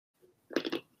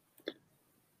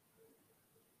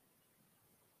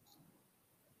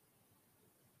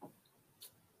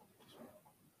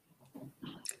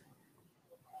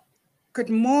Good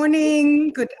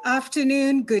morning, good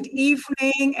afternoon, good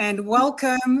evening, and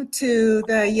welcome to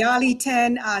the YALI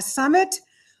 10 Summit.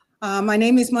 My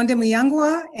name is Monde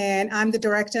Muyangwa, and I'm the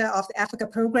director of the Africa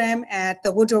program at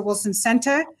the Woodrow Wilson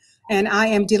Center, and I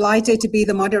am delighted to be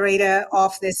the moderator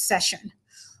of this session.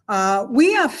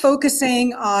 We are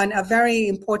focusing on a very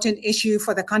important issue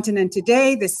for the continent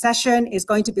today. This session is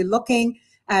going to be looking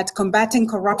at combating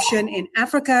corruption in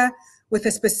Africa, with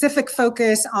a specific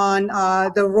focus on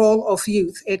the role of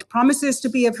youth. It promises to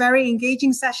be a very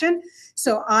engaging session.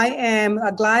 So I am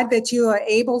glad that you are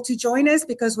able to join us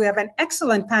because we have an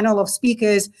excellent panel of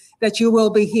speakers that you will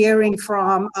be hearing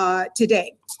from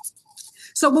today.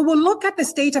 So we will look at the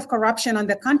state of corruption on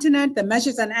the continent, the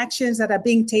measures and actions that are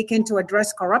being taken to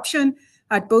address corruption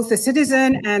at both the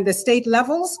citizen and the state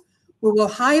levels. We will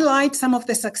highlight some of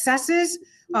the successes,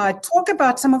 talk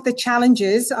about some of the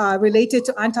challenges related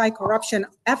to anti-corruption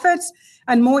efforts,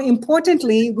 and more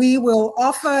importantly, we will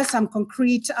offer some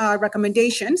concrete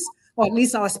recommendations, or at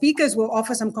least our speakers will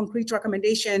offer some concrete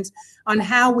recommendations on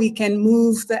how we can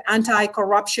move the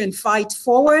anti-corruption fight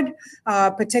forward,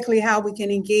 particularly how we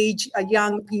can engage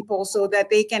young people so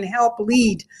that they can help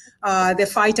lead the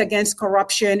fight against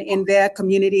corruption in their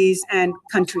communities and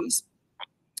countries.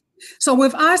 So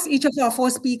we've asked each of our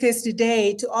four speakers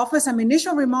today to offer some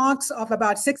initial remarks of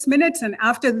about 6 minutes, and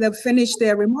after they've finished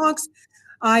their remarks,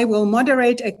 I will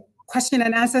moderate a question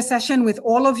and answer session with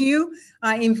all of you.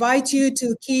 I invite you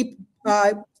to keep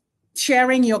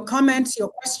sharing your comments, your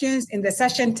questions in the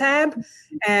session tab,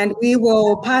 and we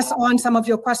will pass on some of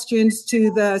your questions to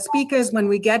the speakers when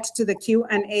we get to the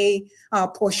Q&A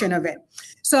portion of it.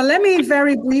 So let me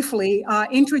very briefly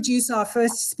introduce our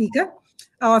first speaker.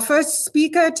 Our first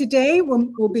speaker today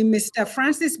will be Mr.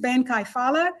 Francis Ben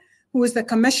Kaifala, who is the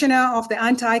Commissioner of the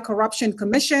Anti-Corruption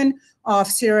Commission of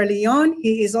Sierra Leone.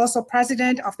 He is also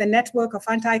president of the Network of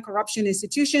Anti-Corruption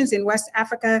Institutions in West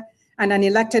Africa and an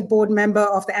elected board member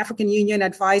of the African Union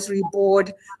Advisory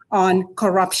Board on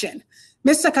Corruption.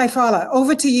 Mr. Kaifala,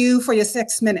 over to you for your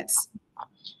 6 minutes.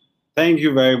 Thank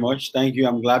you very much. Thank you.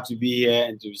 I'm glad to be here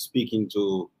and to be speaking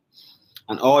to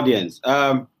an audience.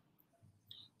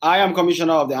 I am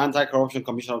Commissioner of the Anti-Corruption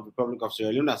Commission of the Republic of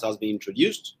Sierra Leone, as has been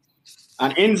introduced.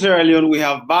 And in Sierra Leone, we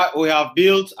have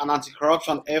built an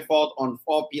anti-corruption effort on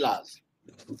 4 pillars.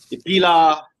 The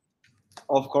pillar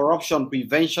of corruption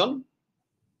prevention,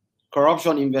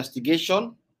 corruption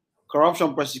investigation,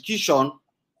 corruption prosecution,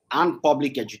 and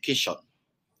public education.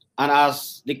 And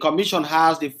as the Commission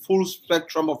has the full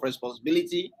spectrum of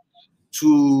responsibility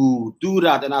to do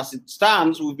that, and as it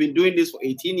stands, we've been doing this for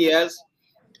 18 years,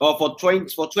 or for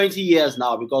 20 years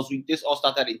now, because this all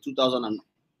started in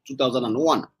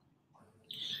 2001.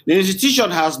 The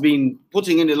institution has been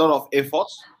putting in a lot of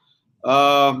efforts.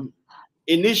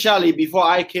 Initially, before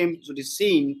I came to the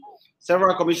scene,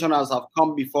 several commissioners have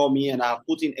come before me and have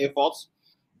put in efforts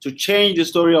to change the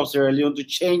story of Sierra Leone, to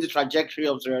change the trajectory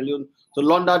of Sierra Leone, to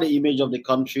launder the image of the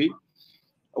country.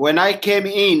 When I came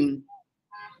in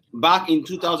back in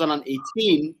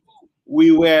 2018,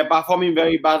 we were performing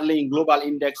very badly in global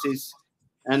indexes,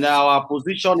 and our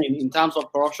position in terms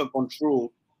of corruption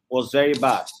control was very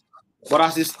bad. But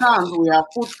as it stands, we have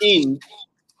put in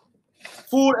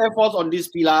full efforts on these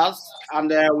pillars,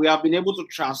 and we have been able to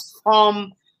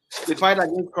transform the fight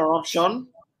against corruption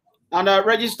and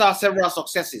register several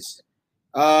successes.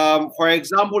 For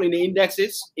example, in the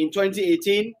indexes, in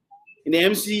 2018, in the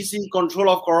MCC control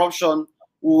of corruption,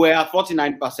 we were at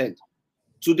 49%.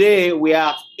 Today, we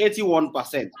are at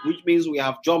 81%, which means we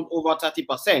have jumped over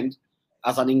 30%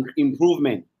 as an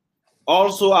improvement.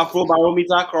 Also,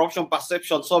 Afrobarometer Corruption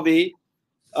Perception Survey,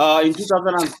 in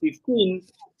 2015,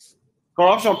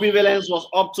 corruption prevalence was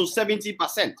up to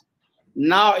 70%.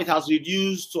 Now it has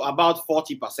reduced to about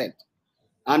 40%.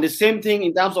 And the same thing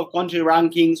in terms of country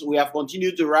rankings, we have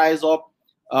continued to rise up.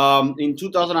 In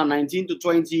 2019 to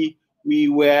 20, we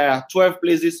were 12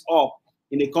 places up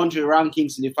in the country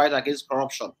rankings in the fight against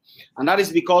corruption. And that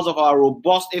is because of our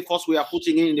robust efforts we are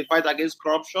putting in the fight against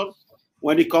corruption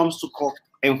when it comes to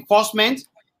enforcement.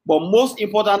 But most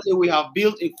importantly, we have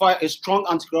built a strong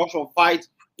anti-corruption fight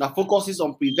that focuses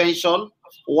on prevention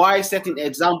while setting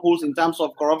examples in terms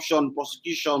of corruption,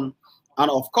 prosecution, and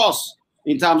of course,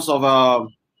 in terms of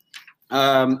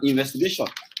investigation.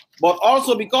 But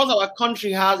also because our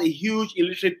country has a huge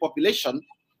illiterate population,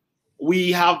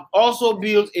 we have also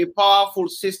built a powerful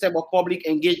system of public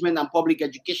engagement and public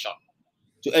education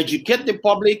to educate the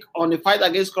public on the fight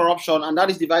against corruption, and that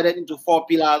is divided into 4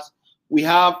 pillars. We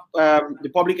have the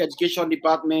public education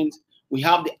department, we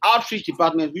have the outreach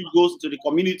department, which goes to the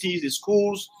communities, the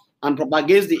schools, and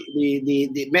propagates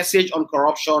the message on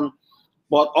corruption.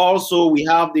 but also we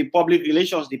have the public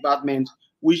relations department,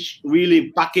 which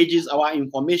really packages our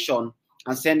information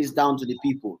and sends it down to the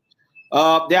people.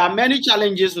 There are many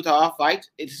challenges with our fight.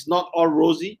 It's not all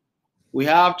rosy. We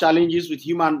have challenges with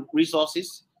human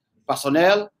resources,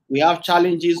 personnel. We have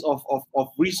challenges of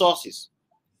resources,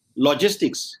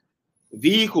 logistics,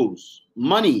 vehicles,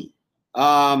 money.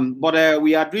 But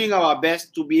we are doing our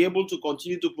best to be able to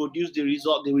continue to produce the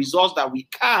results that we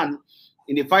can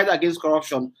in the fight against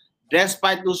corruption,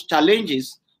 despite those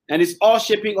challenges. And it's all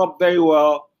shaping up very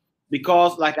well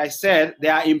because, like I said,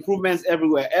 there are improvements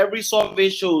everywhere. Every survey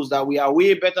shows that we are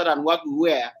way better than what we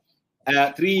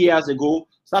were 3 years ago,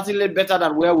 certainly better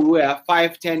than where we were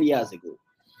 5, 10 years ago.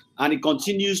 And it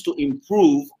continues to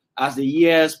improve as the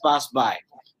years pass by.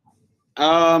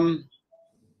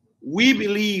 We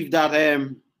believe that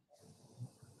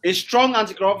a strong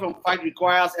anti-corruption fight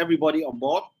requires everybody on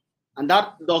board, and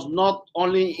that does not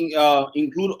only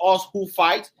include us who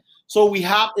fight. So we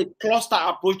have a cluster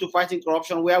approach to fighting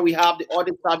corruption where we have the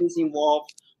audit service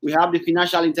involved, we have the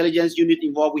financial intelligence unit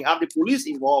involved, we have the police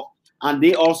involved, and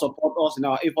they all support us in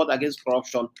our effort against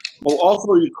corruption, but we also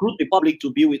recruit the public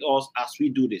to be with us as we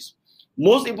do this.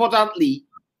 Most importantly,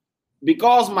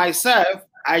 because myself,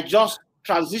 I just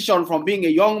transitioned from being a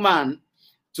young man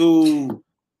to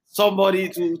somebody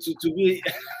to be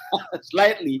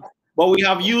slightly, but we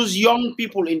have used young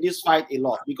people in this fight a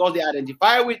lot because they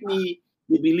identify with me.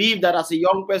 They believe that as a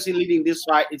young person leading this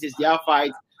fight, it is their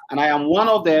fight, and I am one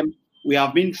of them. We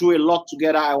have been through a lot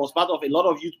together. I was part of a lot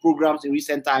of youth programs in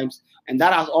recent times, and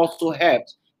that has also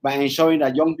helped by ensuring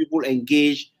that young people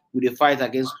engage with the fight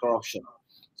against corruption.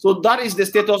 So that is the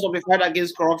status of the fight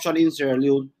against corruption in Sierra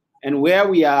Leone and where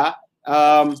we are.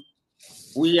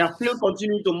 We are still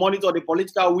continuing to monitor the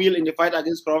political will in the fight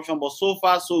against corruption, but so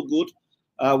far so good.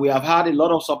 We have had a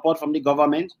lot of support from the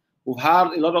government. We've had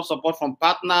a lot of support from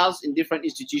partners in different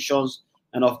institutions,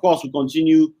 and of course, we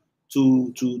continue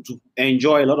to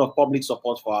enjoy a lot of public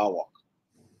support for our work.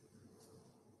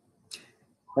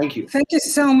 Thank you. Thank you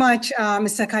so much,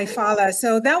 Mr. Kaifala.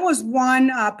 So that was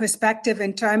one perspective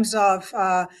in terms of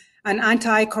an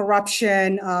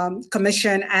anti-corruption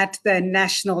commission at the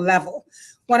national level.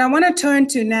 What I want to turn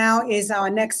to now is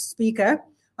our next speaker,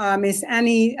 Ms.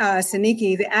 Annie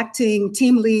Seniki, the acting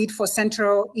team lead for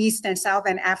Central, East, and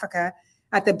Southern Africa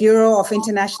at the Bureau of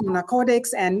International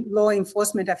Narcotics and Law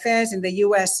Enforcement Affairs in the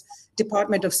U.S.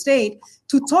 Department of State,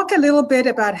 to talk a little bit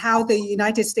about how the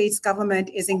United States government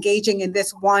is engaging in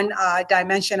this one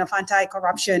dimension of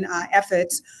anti-corruption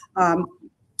efforts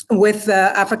with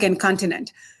the African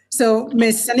continent. So,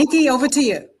 Ms. Seniki, over to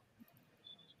you.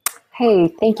 Hey,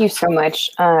 thank you so much.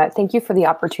 Thank you for the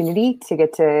opportunity to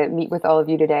get to meet with all of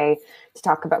you today to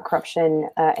talk about corruption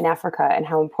in Africa and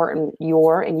how important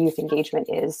your and youth engagement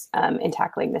is in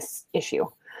tackling this issue.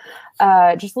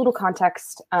 Just a little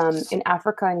context, in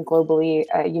Africa and globally,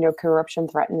 corruption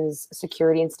threatens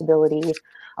security and stability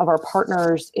of our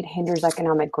partners. It hinders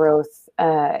economic growth.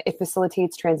 It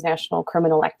facilitates transnational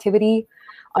criminal activity,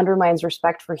 undermines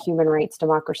respect for human rights,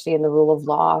 democracy, and the rule of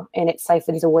law, and it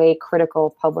siphons away critical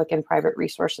public and private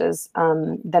resources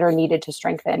that are needed to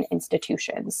strengthen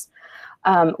institutions.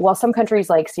 While some countries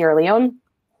like Sierra Leone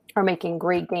are making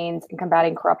great gains in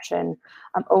combating corruption,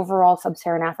 overall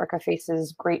sub-Saharan Africa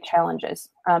faces great challenges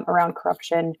around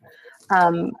corruption.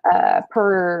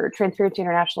 Per Transparency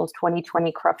International's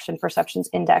 2020 Corruption Perceptions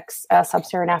Index,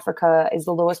 sub-Saharan Africa is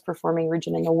the lowest performing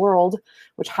region in the world,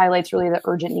 which highlights really the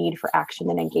urgent need for action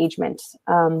and engagement.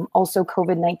 Also,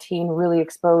 COVID-19 really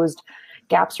exposed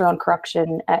gaps around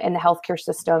corruption in the healthcare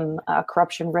system,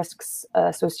 corruption risks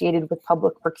associated with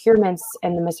public procurements,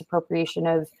 and the misappropriation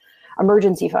of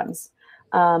emergency funds.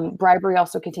 Bribery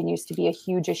also continues to be a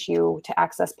huge issue to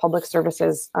access public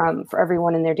services for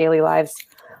everyone in their daily lives.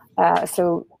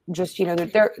 So just,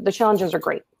 the challenges are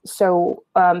great. So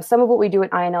some of what we do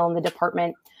at INL in the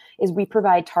department is we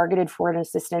provide targeted foreign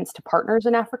assistance to partners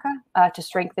in Africa to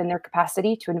strengthen their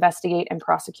capacity to investigate and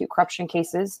prosecute corruption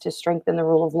cases, to strengthen the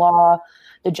rule of law,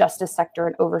 the justice sector,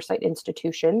 and oversight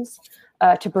institutions,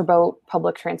 to promote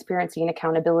public transparency and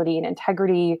accountability and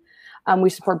integrity.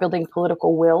 We support building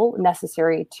political will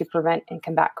necessary to prevent and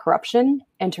combat corruption,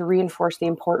 and to reinforce the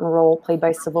important role played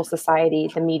by civil society,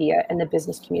 the media, and the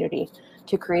business community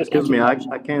to create. Excuse me, I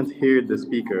can't hear the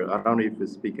speaker. I don't know if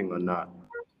he's speaking or not.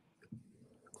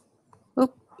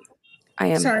 Oop, I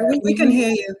am. Sorry, we can hear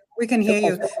you. We can hear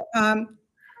you.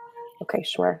 Okay,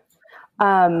 sure.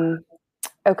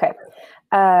 Okay.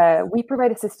 We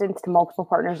provide assistance to multiple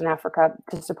partners in Africa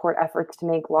to support efforts to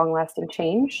make long-lasting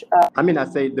change. I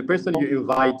say the person you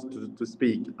invite to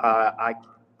speak,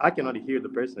 I cannot hear the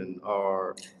person,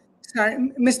 or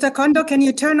Sorry, Mr. Kondo, can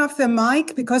you turn off the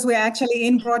mic because we're actually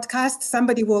in broadcast?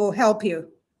 Somebody will help you.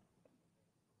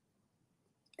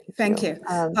 Thank you.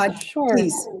 Sure.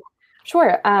 Please.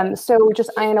 Sure. So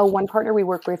just INO, one partner we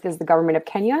work with is the government of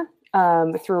Kenya.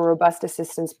 Through a robust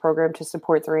assistance program to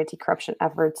support their anti-corruption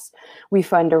efforts. We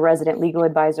fund a resident legal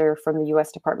advisor from the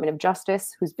U.S. Department of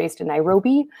Justice, who's based in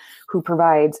Nairobi, who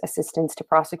provides assistance to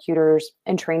prosecutors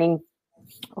and training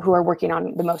who are working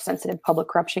on the most sensitive public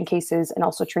corruption cases, and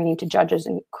also training to judges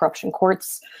in corruption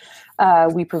courts.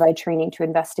 We provide training to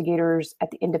investigators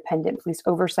at the Independent Police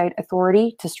Oversight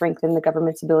Authority to strengthen the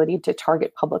government's ability to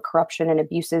target public corruption and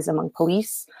abuses among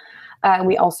police. And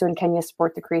we also in Kenya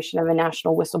support the creation of a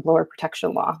national whistleblower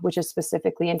protection law, which is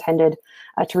specifically intended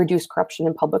to reduce corruption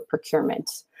in public procurement.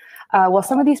 While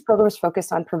some of these programs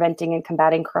focus on preventing and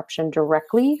combating corruption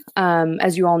directly,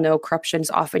 as you all know, corruption is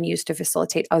often used to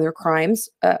facilitate other crimes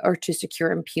or to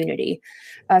secure impunity.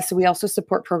 So we also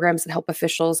support programs that help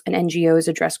officials and NGOs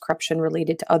address corruption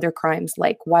related to other crimes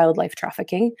like wildlife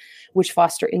trafficking, which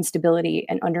foster instability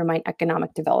and undermine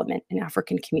economic development in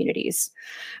African communities.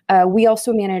 We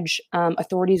also manage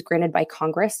authorities granted by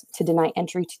Congress to deny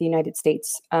entry to the United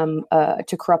States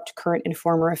to corrupt current and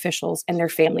former officials and their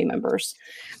family members.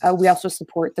 We also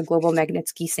support the Global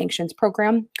Magnitsky Sanctions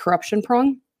Program, Corruption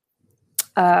Prong.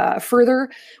 Further,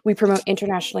 we promote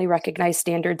internationally recognized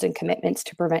standards and commitments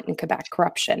to prevent and combat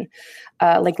corruption,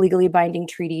 like legally binding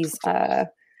treaties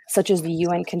such as the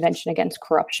UN Convention Against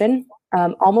Corruption.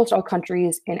 Almost all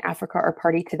countries in Africa are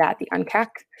party to that, the UNCAC.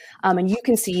 And you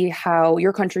can see how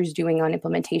your country is doing on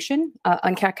implementation.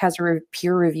 UNCAC has a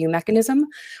peer review mechanism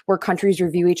where countries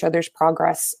review each other's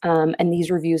progress, and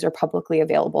these reviews are publicly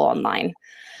available online.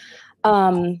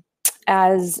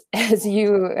 As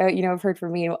you have heard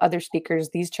from me and other speakers,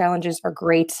 these challenges are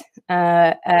great.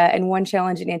 And one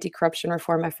challenge in anti-corruption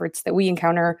reform efforts that we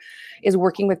encounter is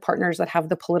working with partners that have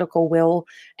the political will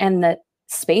and the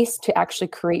space to actually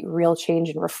create real change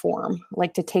and reform,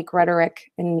 like to take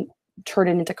rhetoric and turn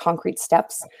it into concrete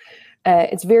steps.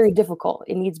 It's very difficult.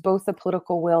 It needs both the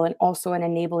political will and also an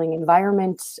enabling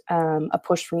environment, a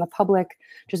push from the public.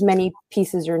 Just many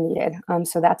pieces are needed.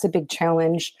 So that's a big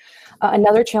challenge.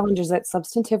 Another challenge is that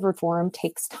substantive reform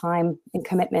takes time and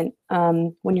commitment.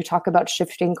 When you talk about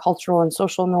shifting cultural and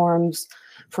social norms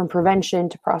from prevention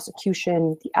to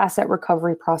prosecution, the asset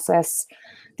recovery process,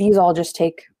 these all just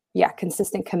take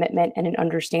consistent commitment and an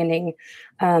understanding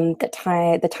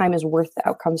that the time is worth the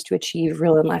outcomes to achieve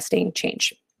real and lasting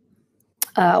change.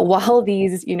 While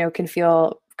these, can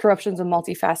feel corruption's a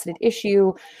multifaceted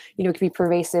issue, it can be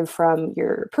pervasive from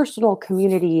your personal,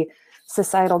 community,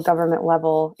 societal, government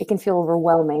level. It can feel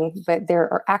overwhelming, but there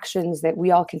are actions that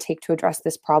we all can take to address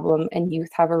this problem, and youth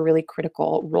have a really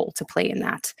critical role to play in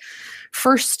that.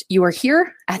 First, you are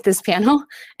here at this panel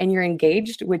and you're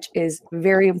engaged, which is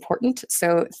very important.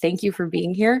 So thank you for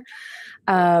being here.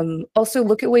 Also,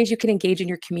 look at ways you can engage in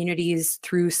your communities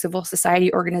through civil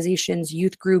society organizations,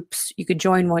 youth groups. You could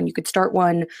join one, you could start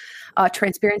one.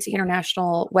 Transparency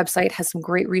International website has some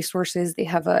great resources. They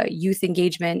have a youth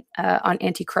engagement on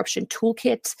anti-corruption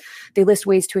toolkit. They list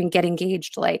ways to get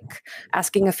engaged, like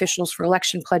asking officials for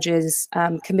election pledges,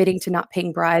 committing to not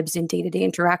paying bribes in day-to-day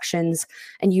interactions,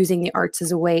 and using the arts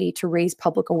as a way to raise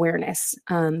public awareness.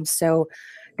 So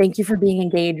thank you for being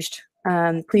engaged.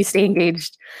 Please stay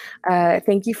engaged.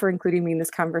 Thank you for including me in this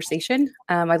conversation.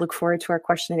 I look forward to our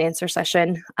question and answer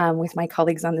session with my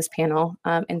colleagues on this panel.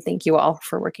 And thank you all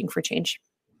for working for change.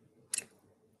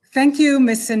 Thank you,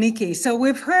 Ms. Saniki. So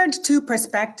we've heard two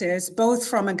perspectives, both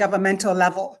from a governmental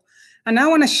level. And I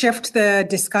want to shift the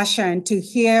discussion to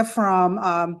hear from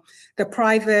the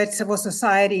private civil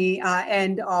society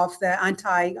end of the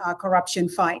anti-corruption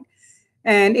fight.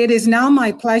 And it is now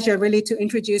my pleasure really to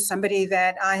introduce somebody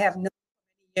that I have known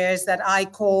for many years that I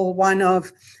call one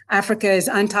of Africa's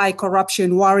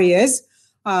anti-corruption warriors,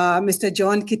 Mr.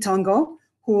 John Kitongo,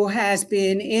 who has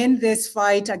been in this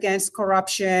fight against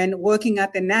corruption, working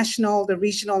at the national, the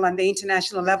regional, and the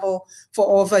international level for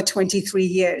over 23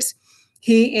 years.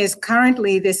 He is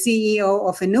currently the CEO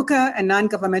of Enuka, a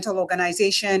non-governmental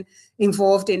organization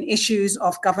involved in issues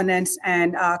of governance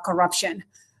and corruption.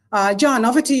 John,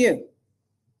 over to you.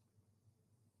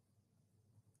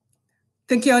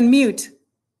 I think you're on mute.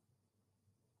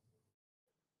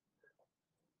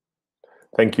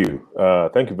 Thank you.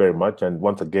 Thank you very much. And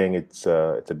once again, it's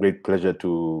a great pleasure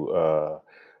to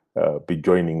be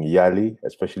joining YALI,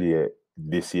 especially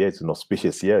this year. It's an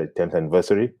auspicious year, 10th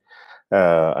anniversary.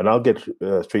 And I'll get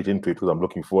straight into it because I'm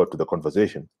looking forward to the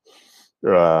conversation.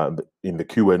 In the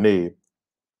Q&A,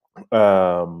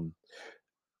 a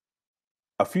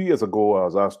few years ago, I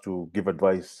was asked to give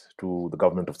advice to the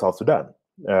government of South Sudan.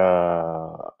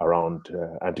 around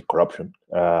anti-corruption,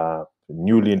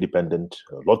 newly independent,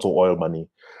 lots of oil money,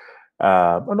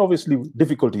 and obviously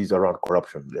difficulties around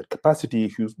corruption, capacity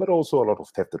issues, but also a lot of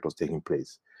theft that was taking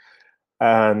place.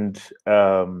 And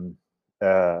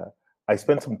I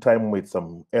spent some time with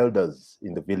some elders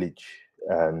in the village,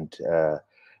 and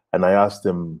I asked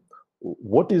them,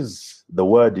 what is the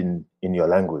word in your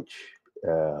language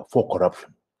for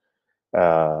corruption?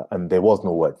 And there was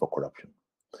no word for corruption.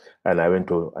 And I went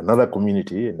to another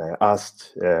community and I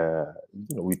asked,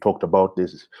 we talked about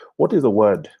this, what is the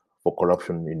word for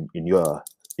corruption in your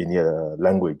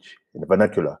language, in the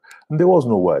vernacular? And there was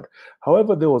no word.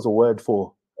 However, there was a word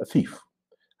for a thief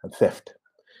and theft.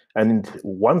 And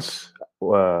once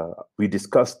we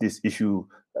discussed this issue,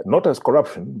 not as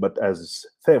corruption, but as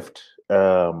theft,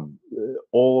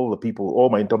 all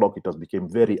my interlocutors became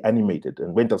very animated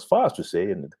and went as far as to say,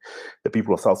 and the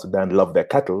people of South Sudan love their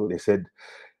cattle, they said,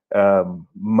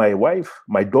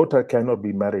 my daughter cannot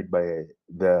be married by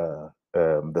the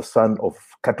son of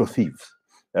cattle thieves.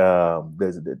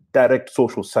 There's the direct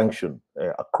social sanction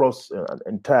across an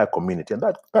entire community. And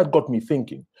that got me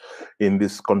thinking in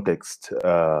this context,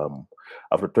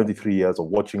 after 23 years of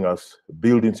watching us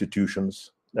build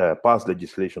institutions, pass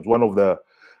legislations. One of the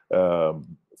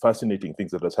fascinating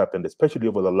things that has happened, especially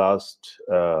over the last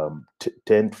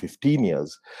 10, 15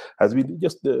 years, has been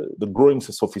just the growing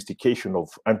sophistication of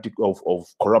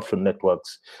corruption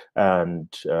networks, and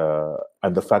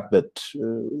the fact that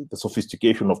the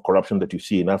sophistication of corruption that you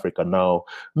see in Africa now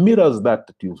mirrors that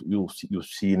you've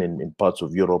seen in parts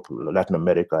of Europe, Latin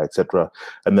America, etc.,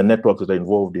 and the networks that are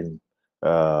involved in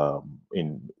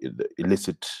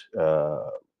illicit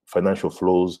financial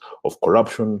flows of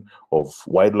corruption, of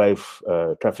wildlife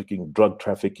trafficking, drug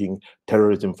trafficking,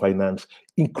 terrorism finance,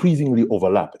 increasingly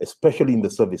overlap, especially in the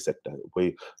service sector,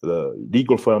 where the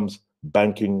legal firms,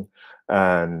 banking,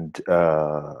 and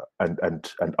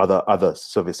other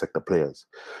service sector players.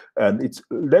 And it's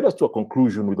led us to a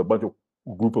conclusion with a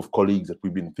group of colleagues that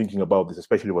we've been thinking about this,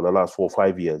 especially over the last 4 or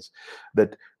 5 years,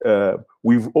 that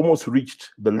we've almost reached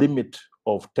the limit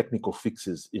of technical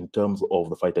fixes in terms of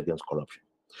the fight against corruption.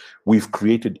 We've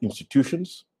created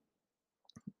institutions.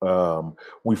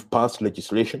 We've passed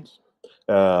legislations.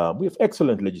 We have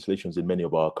excellent legislations in many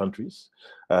of our countries,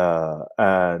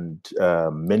 and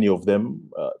many of them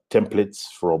templates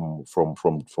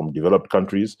from developed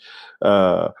countries.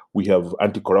 We have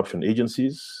anti-corruption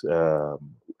agencies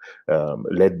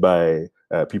led by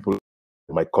people,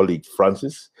 my colleague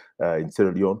Francis in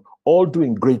Sierra Leone, all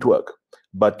doing great work.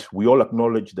 But we all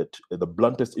acknowledge that the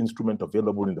bluntest instrument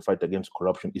available in the fight against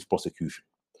corruption is prosecution.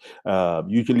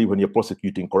 Usually when you're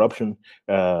prosecuting corruption,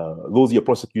 those you're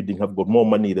prosecuting have got more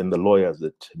money than the lawyers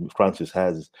that Francis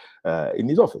has in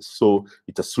his office. So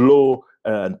it's a slow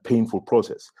and painful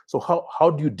process. So how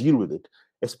do you deal with it?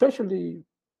 Especially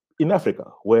in Africa,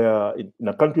 where in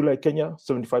a country like Kenya,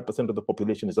 75% of the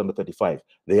population is under 35.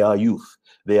 They are youth.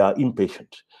 They are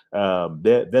impatient.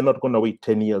 They're not going to wait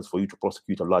 10 years for you to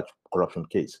prosecute a large corruption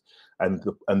case. And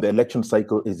the election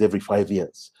cycle is every 5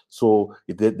 years. So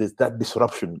there's that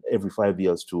disruption every 5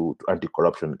 years to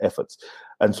anti-corruption efforts.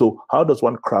 And so how does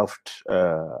one craft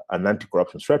an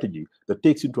anti-corruption strategy that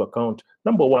takes into account,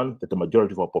 number one, that the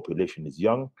majority of our population is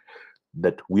young,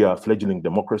 that we are fledgling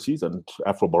democracies, and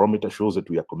Afrobarometer shows that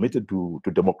we are committed to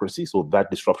democracy, so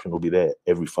that disruption will be there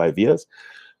every 5 years.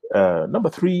 Number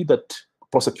three, that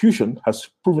prosecution has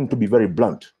proven to be very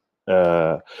blunt.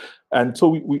 And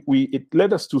so it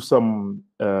led us to some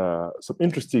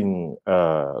interesting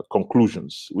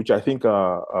conclusions, which I think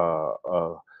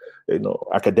are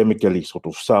academically sort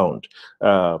of sound.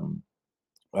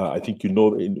 I think in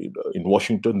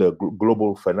Washington, the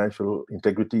Global Financial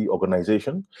Integrity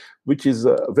Organization, which is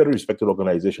a very respected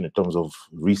organization in terms of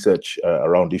research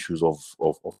around issues of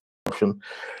corruption.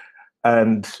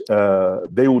 And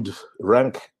they would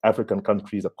rank African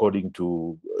countries according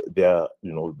to their,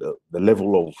 the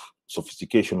level of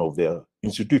sophistication of their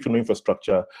institutional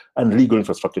infrastructure and legal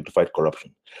infrastructure to fight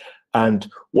corruption. And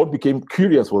what became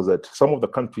curious was that some of the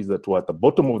countries that were at the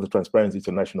bottom of the Transparency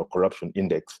International Corruption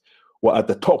Index were at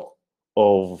the top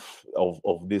of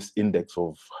this index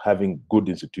of having good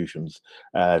institutions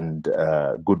and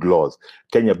good laws.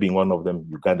 Kenya being one of them,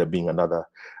 Uganda being another,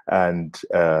 and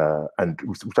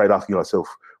we tried asking ourselves,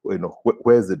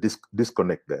 where's the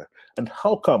disconnect there, and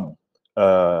how come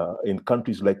in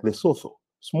countries like Lesotho,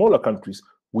 smaller countries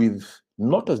with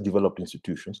not as developed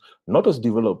institutions, not as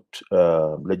developed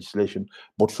legislation,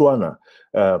 Botswana,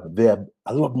 they are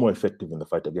a lot more effective in the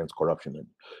fight against corruption. And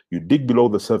you dig below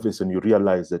the surface and you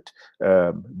realize that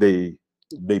they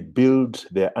build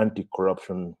their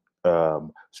anti-corruption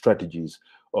strategies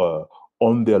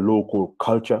on their local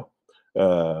culture,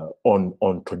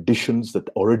 on traditions that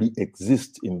already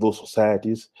exist in those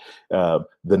societies, the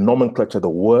nomenclature, the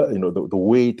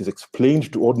way it is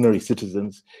explained to ordinary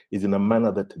citizens is in a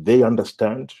manner that they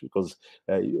understand, because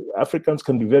Africans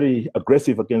can be very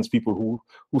aggressive against people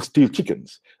who steal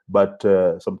chickens. But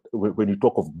when you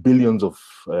talk of billions of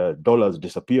dollars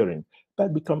disappearing,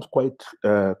 that becomes quite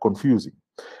confusing.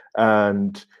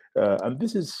 And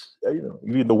this is,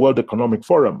 even the World Economic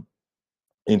Forum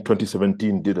in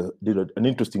 2017 did an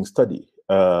interesting study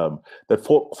that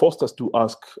forced us to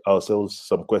ask ourselves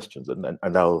some questions,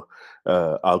 and I'll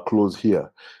close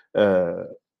here,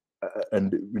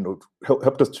 and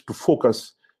helped us to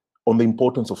focus on the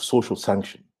importance of social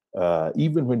sanction,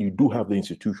 even when you do have the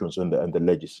institutions and the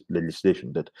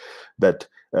legislation that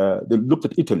they looked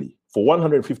at Italy. For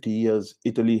 150 years,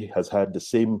 Italy has had the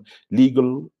same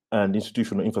legal and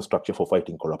institutional infrastructure for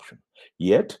fighting corruption.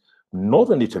 Yet,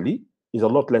 northern Italy is a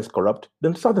lot less corrupt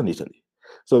than southern Italy.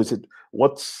 So is it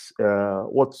what's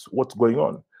going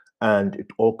on? And it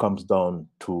all comes down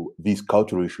to these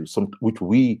cultural issues, which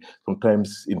we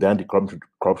sometimes in the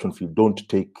anti-corruption field don't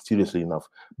take seriously enough.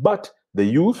 But the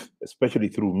youth, especially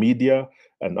through media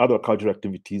and other cultural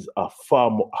activities, are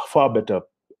far better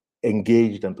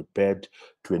engaged and prepared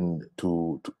to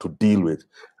deal with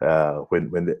when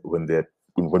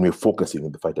we're focusing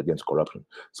in the fight against corruption.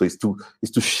 So it's to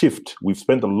shift. We've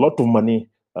spent a lot of money,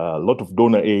 a lot of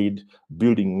donor aid,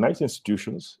 building nice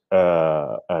institutions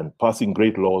and passing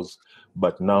great laws,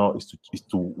 but now is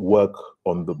to work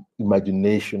on the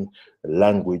imagination,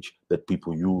 language that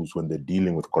people use when they're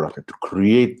dealing with corruption, to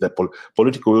create that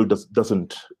political will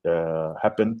doesn't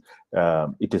happen.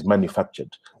 It is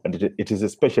manufactured, and it is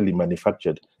especially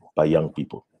manufactured by young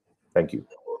people. Thank you.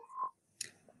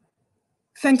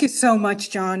 Thank you so much,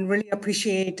 John. Really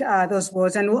appreciate those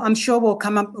words. And I'm sure we'll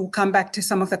come back to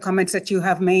some of the comments that you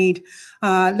have made.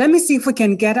 Let me see if we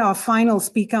can get our final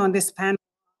speaker on this panel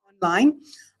online.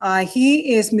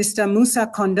 He is Mr. Musa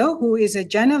Kondo, who is a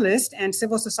journalist and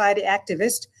civil society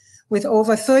activist with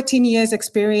over 13 years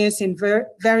experience in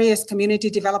various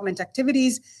community development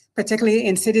activities, particularly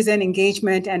in citizen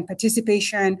engagement and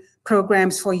participation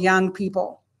programs for young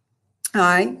people.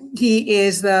 He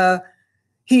is the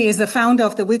founder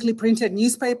of the weekly printed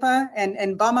newspaper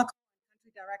and Bamako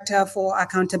country director for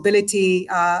Accountability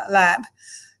Lab.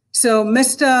 So,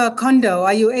 Mr. Kondo,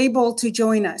 are you able to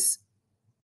join us?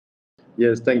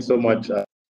 Yes, thanks so much.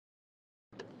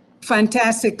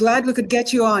 Fantastic. Glad we could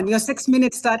get you on. Your 6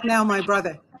 minutes start now, my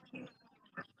brother.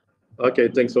 Okay,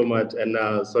 thanks so much. And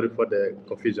sorry for the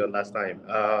confusion last time.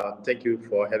 Thank you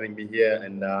for having me here.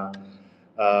 And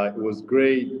it was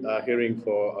great hearing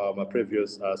for my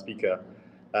previous speaker.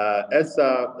 As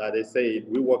they say,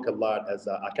 we work a lot as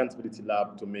an Accountability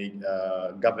Lab to make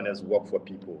governance work for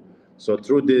people. So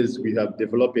through this, we have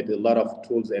developed a lot of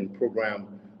tools and programs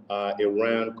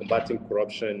around combating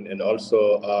corruption, and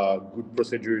also good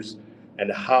procedures and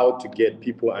how to get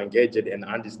people engaged and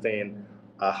understand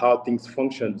how things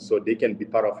function so they can be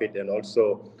part of it. And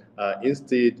also,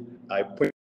 instead, I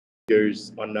point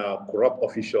fingers on corrupt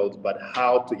officials, but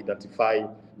how to identify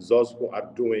those who are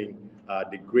doing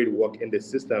the great work in the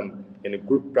system and the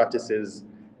good practices,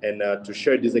 and to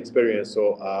share this experience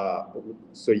so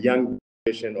young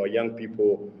generation or young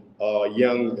people or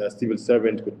young civil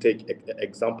servants could take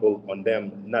example on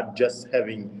them, not just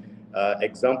having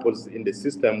examples in the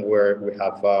system where we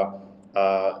have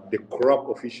the corrupt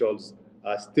officials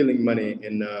stealing money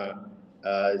and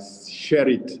share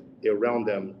it around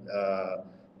them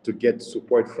to get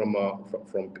support from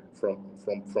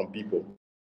people.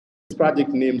 This project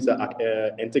names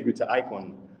Integrity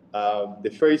Icon.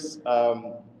 The first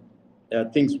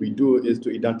things we do is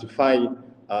to identify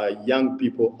young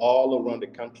people all around the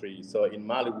country. So in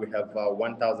Mali, we have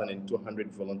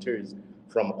 1,200 volunteers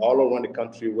from all around the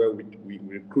country where we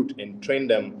recruit and train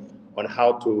them on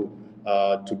how to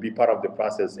be part of the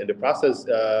process. In the process,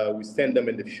 we send them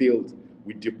in the field,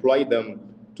 we deploy them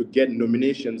to get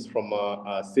nominations from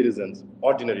citizens,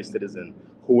 ordinary citizens,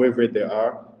 whoever they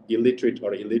are, illiterate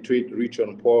or illiterate, rich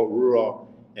or poor, rural,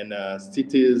 and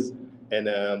cities, and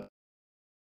to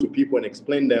people and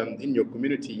explain them in your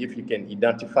community. If you can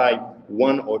identify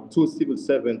one or two civil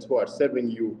servants who are serving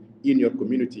you in your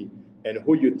community and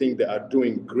who you think they are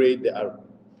doing great, they are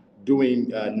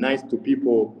doing nice to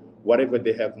people, whatever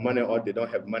they have money or they don't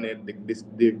have money,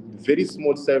 the very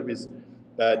small service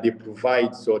they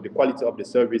provide, so the quality of the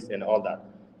service and all that.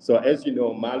 So as you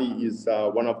know, Mali is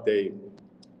one of the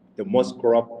most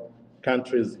corrupt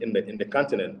countries in the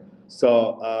continent.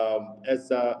 So as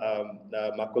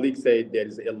my colleague said, there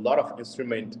is a lot of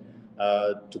instrument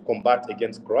to combat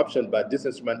against corruption, but these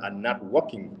instruments are not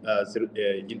working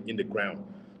in the ground.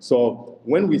 So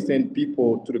when we send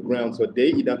people to the ground, so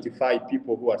they identify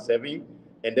people who are serving,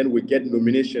 and then we get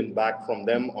nomination back from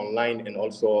them online and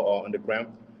also on the ground.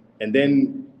 And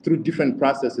then through different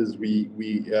processes, we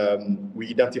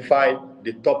identify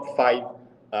the top 5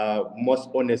 most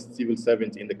honest civil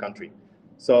servants in the country.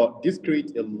 So this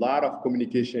creates a lot of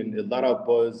communication, a lot of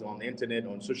buzz on the internet,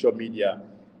 on social media,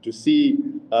 to see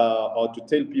or to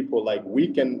tell people like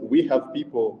we have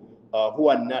people who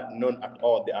are not known at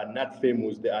all. They are not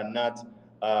famous. They are not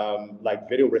like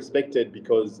very respected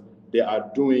because they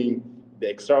are doing the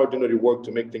extraordinary work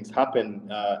to make things happen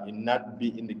and not be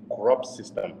in the corrupt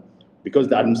system. Because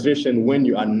the administration, when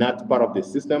you are not part of the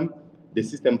system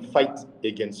fights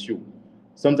against you.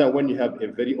 Sometimes when you have a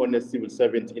very honest civil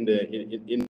servant in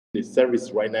the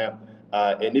service right now,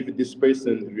 and if this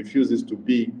person refuses to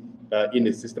be in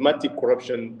a systematic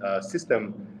corruption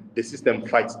system, the system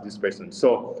fights this person.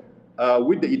 So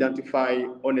with the identify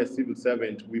honest civil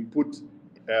servant, we put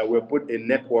a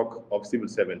network of civil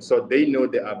servants. So they know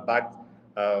they are backed,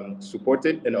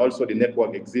 supported, and also the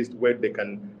network exists where they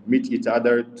can meet each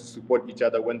other to support each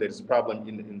other when there's problem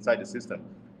inside the system.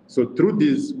 So through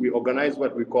this, we organize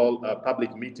what we call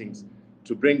public meetings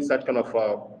to bring such kind of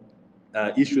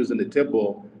issues on the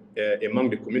table among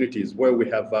the communities, where we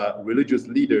have religious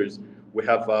leaders, we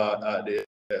have the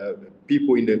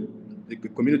people in the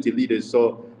community leaders,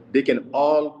 so they can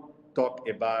all talk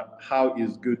about how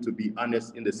it's good to be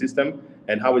honest in the system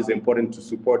and how it's important to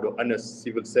support the honest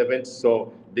civil servants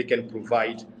so they can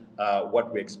provide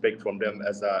what we expect from them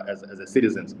as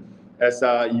citizens. As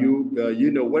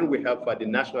you know, when we have the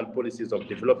national policies of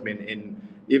development, and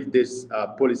if these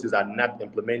policies are not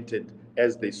implemented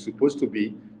as they're supposed to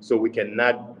be, so we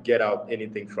cannot get out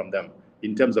anything from them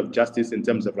in terms of justice, in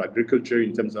terms of agriculture,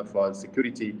 in terms of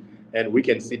security, and we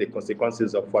can see the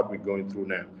consequences of what we're going through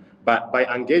now. But by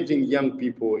engaging young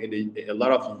people in a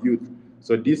lot of youth,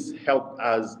 so this helped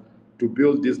us to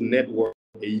build this network,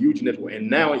 a huge network. And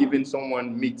now even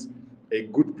someone meets a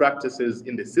good practices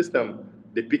in the system,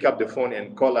 they pick up the phone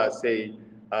and call us, say,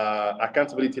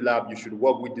 Accountability Lab, you should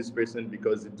work with this person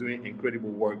because they're doing incredible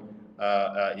work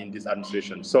in this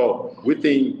administration. So we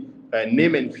think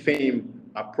name and fame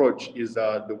approach is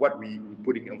what we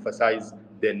putting emphasize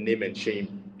the name and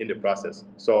shame in the process.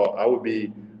 So I will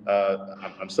be,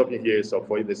 I'm stopping here. So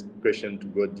for this question to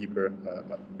go deeper, it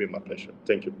will be my pleasure.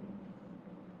 Thank you.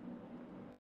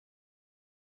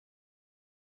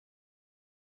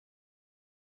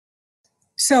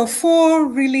 So 4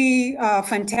 really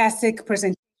fantastic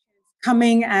presentations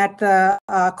coming at the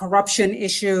corruption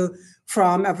issue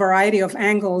from a variety of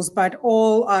angles, but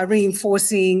all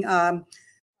reinforcing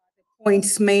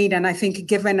points made, and I think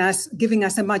giving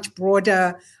us a much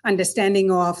broader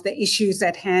understanding of the issues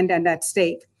at hand and at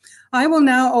stake. I will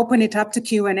now open it up to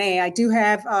Q&A. I do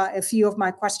have a few of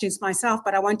my questions myself,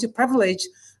 but I want to privilege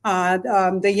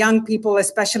the young people,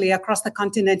 especially across the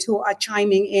continent, who are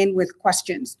chiming in with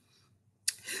questions.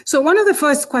 So one of the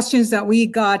first questions that we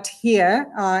got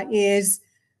here is,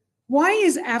 why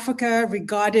is Africa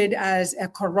regarded as a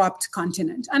corrupt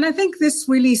continent? And I think this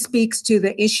really speaks to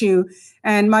the issue.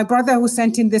 And my brother who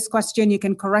sent in this question, you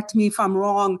can correct me if I'm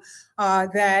wrong,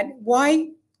 that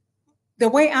the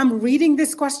way I'm reading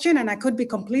this question, and I could be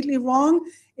completely wrong,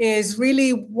 is really,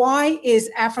 why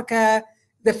is Africa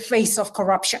the face of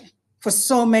corruption for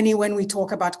so many when we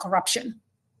talk about corruption?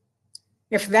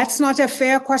 If that's not a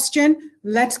fair question,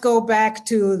 let's go back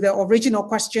to the original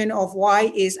question of why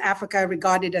is Africa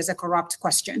regarded as a corrupt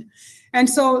question? And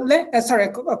so,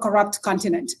 a corrupt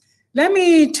continent. Let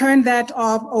me turn that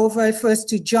over first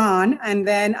to John, and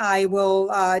then I will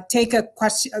take a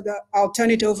question. I'll turn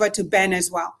it over to Ben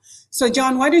as well. So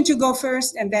John, why don't you go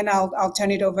first, and then I'll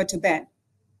turn it over to Ben.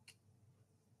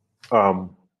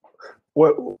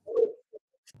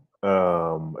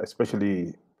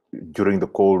 Especially during the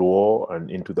Cold War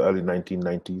and into the early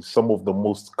 1990s, some of the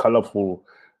most colorful,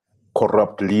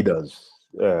 corrupt leaders,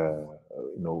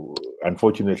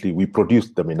 unfortunately, we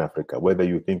produced them in Africa. Whether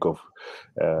you think of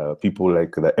people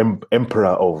like the Emperor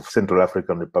of Central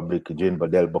African Republic, Jean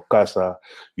Badel Bokassa,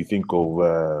 you think of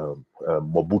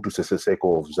Mobutu Sese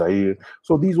Seko of Zaire.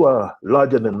 So these were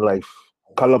larger than life,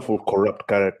 colorful, corrupt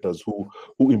characters who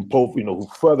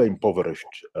further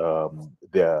impoverished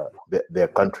their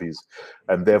countries,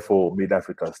 and therefore made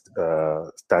Africa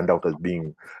stand out as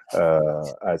being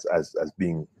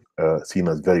being seen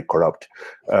as very corrupt.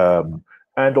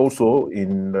 and also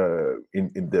in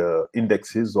the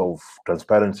indexes of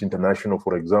Transparency International,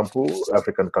 for example,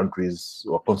 African countries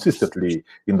were consistently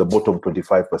in the bottom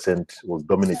 25%, was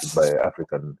dominated by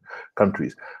African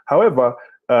countries. However,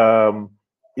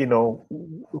 you know,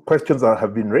 questions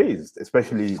have been raised,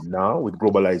 especially now with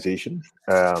globalization,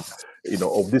 you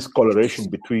know, of this correlation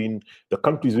between the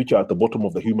countries which are at the bottom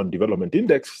of the Human Development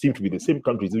Index seem to be the same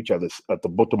countries which are at the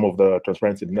bottom of the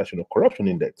Transparency International Corruption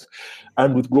Index.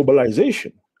 And with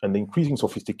globalization and the increasing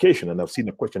sophistication, and I've seen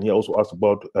a question here also asked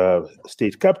about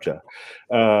state capture,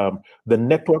 the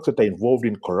networks that are involved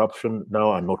in corruption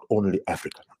now are not only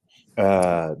African.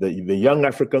 The young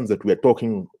Africans that we're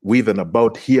talking with and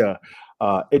about here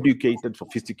are educated,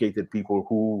 sophisticated people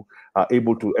who are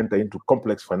able to enter into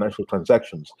complex financial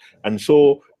transactions. And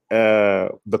so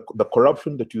the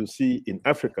corruption that you see in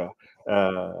Africa,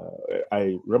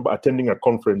 I remember attending a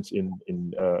conference in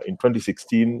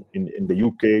 2016 in the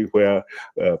UK where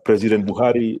President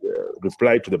Buhari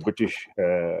replied to the British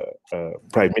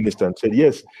Prime Minister and said,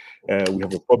 yes, we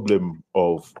have a problem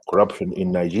of corruption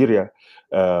in Nigeria,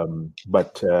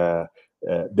 but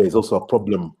there's also a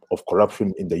problem of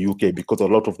corruption in the UK because a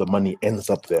lot of the money ends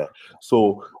up there.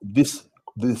 So this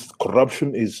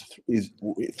corruption is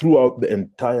throughout the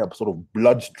entire sort of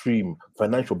bloodstream,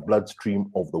 financial bloodstream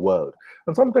of the world.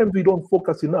 And sometimes we don't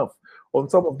focus enough on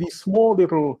some of these small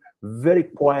little, very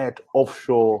quiet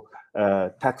offshore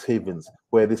tax havens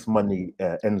where this money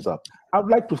ends up. I'd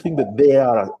like to think that they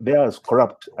are as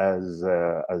corrupt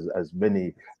as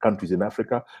many countries in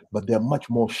Africa, but they're much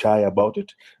more shy about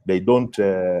it. They don't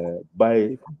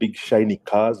buy big shiny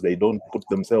cars. They don't put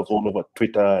themselves all over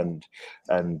Twitter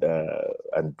and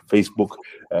Facebook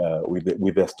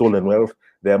with their stolen wealth.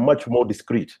 They are much more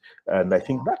discreet, and I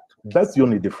think that's the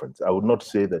only difference. I would not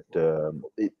say that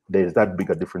there's that big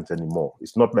a difference anymore.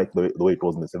 It's not like the way it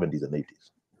was in the 70s and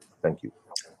 80s. Thank you.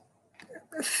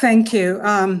 Thank you.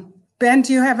 Ben,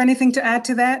 do you have anything to add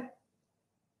to that?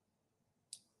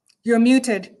 You're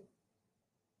muted.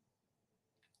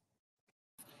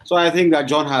 So I think that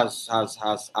John has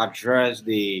addressed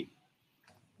the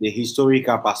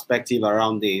historical perspective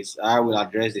around this. I will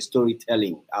address the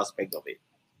storytelling aspect of it.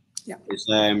 Yeah. It's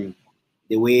the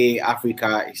way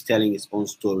Africa is telling its own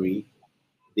story,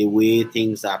 the way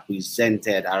things are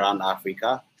presented around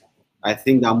Africa. I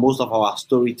think that most of our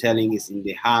storytelling is in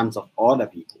the hands of other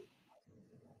people.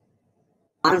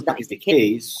 Once that is the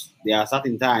case, there are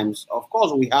certain times, of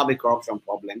course, we have a corruption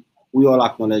problem. We all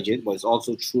acknowledge it, but it's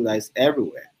also true that it's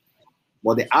everywhere.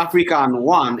 But the African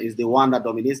one is the one that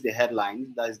dominates the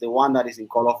headlines. That is the one that is in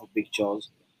colorful pictures,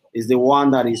 is the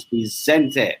one that is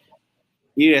presented,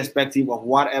 irrespective of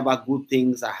whatever good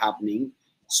things are happening.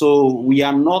 So we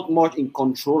are not much in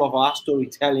control of our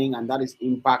storytelling, and that is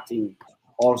impacting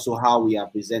also how we are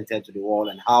presented to the world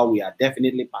and how we are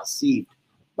definitely perceived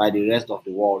by the rest of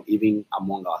the world, even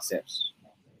among ourselves.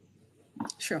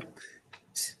 Sure.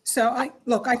 So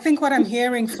I think what I'm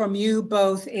hearing from you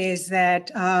both is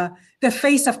that the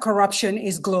face of corruption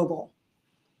is global.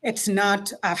 It's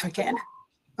not African.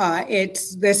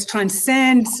 This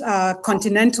transcends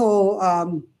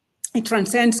continental, it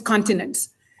transcends continents.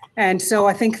 And so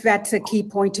I think that's a key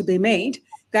point to be made.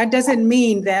 That doesn't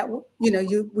mean that,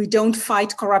 we don't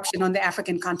fight corruption on the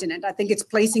African continent. I think it's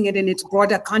placing it in its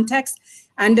broader context,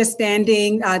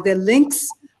 understanding the links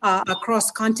across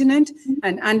continent,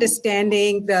 and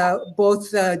understanding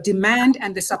both the demand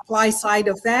and the supply side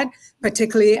of that,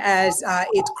 particularly as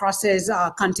it crosses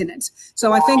continents.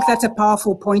 So I think that's a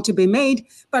powerful point to be made,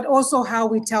 but also how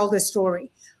we tell the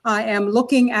story. I am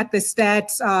looking at the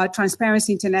stats,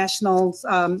 Transparency International's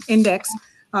index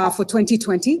for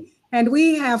 2020, and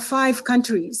we have 5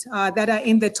 countries that are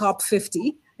in the top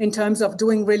 50 in terms of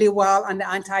doing really well on the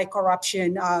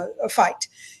anti-corruption fight.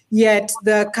 Yet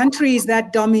the countries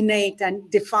that dominate and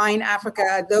define Africa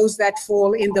are those that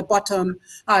fall in the bottom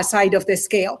side of the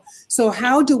scale. So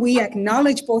how do we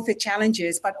acknowledge both the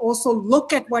challenges, but also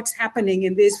look at what's happening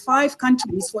in these 5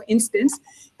 countries, for instance,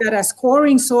 that are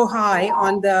scoring so high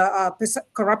on the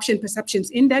Corruption Perceptions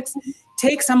Index,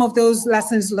 take some of those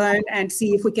lessons learned and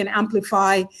see if we can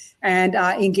amplify and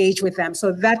engage with them.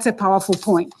 So that's a powerful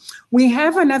point. We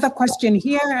have another question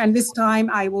here, and this time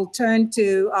I will turn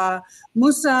to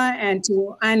Musa and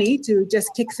to Annie to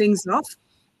just kick things off.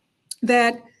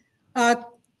 That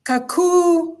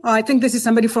Kaku, I think this is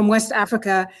somebody from West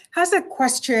Africa, has a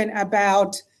question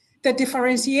about the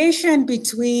differentiation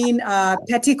between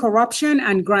petty corruption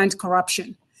and grand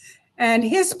corruption. And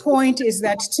his point is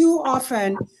that too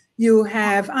often you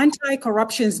have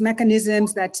anti-corruption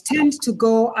mechanisms that tend to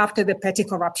go after the petty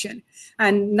corruption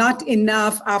and not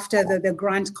enough after the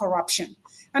grand corruption.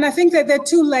 And I think that there are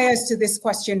two layers to this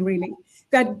question, really,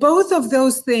 that both of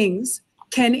those things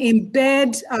can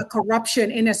embed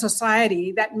corruption in a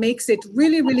society that makes it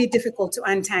really, really difficult to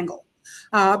untangle.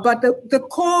 But the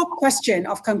core question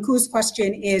of Kanku's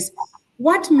question is,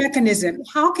 what mechanism,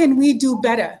 how can we do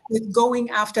better with going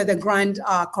after the grand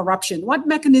corruption? What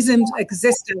mechanisms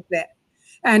exist out there?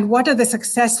 And what are the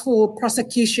successful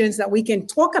prosecutions that we can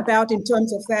talk about in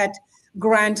terms of that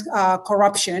grand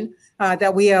corruption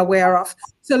that we are aware of?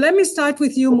 So let me start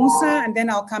with you, Musa, and then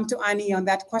I'll come to Ani on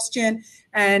that question.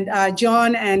 And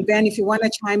John and Ben, if you want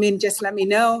to chime in, just let me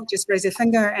know. Just raise your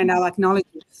finger and I'll acknowledge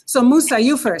you. So Musa,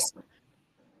 you first.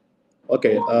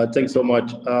 Okay, thanks so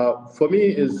much. For me,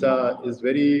 is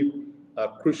very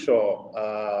crucial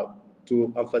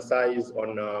to emphasize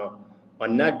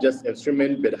on not just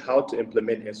instrument, but how to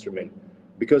implement instrument.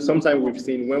 Because sometimes we've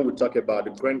seen when we talk about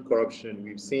the grand corruption,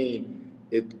 we've seen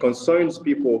it concerns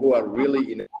people who are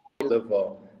really in a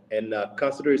level and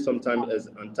considered sometimes as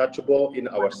untouchable in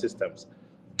our systems.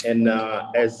 And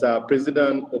as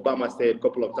President Obama said a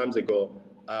couple of times ago,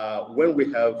 when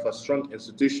we have strong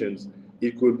institutions,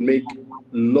 it could make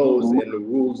laws and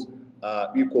rules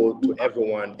equal to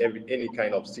everyone, any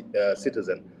kind of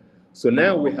citizen. So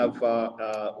now we have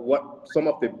what some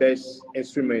of the best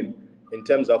instruments in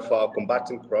terms of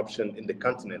combating corruption in the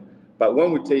continent. But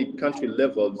when we take country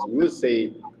levels, we'll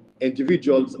say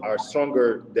individuals are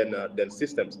stronger than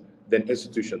systems, than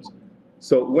institutions.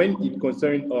 So when it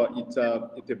concerns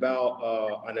it's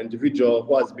about an individual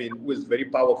who is very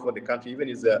powerful in the country, even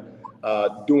is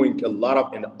doing a lot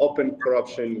of an open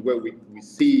corruption where we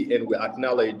see and we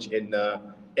acknowledge and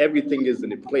everything is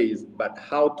in a place, but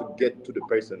how to get to the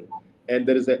person. And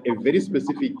there is a very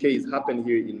specific case happened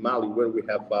here in Mali where we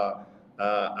have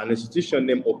an institution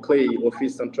named OCLAI,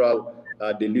 Office Central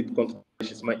de Lutte contre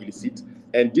l'Enrichissement Illicite.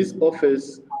 And this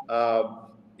office,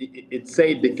 it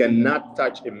said they cannot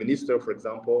touch a minister, for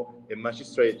example, a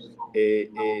magistrate,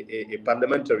 a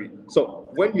parliamentary. So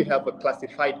when you have a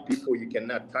classified people you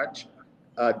cannot touch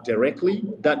directly,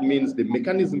 that means the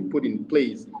mechanism put in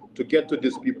place to get to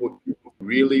these people is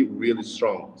really, really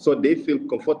strong. So they feel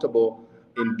comfortable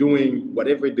in doing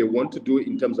whatever they want to do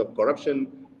in terms of corruption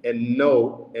and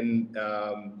know and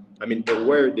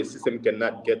aware the system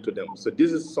cannot get to them. So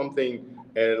this is something,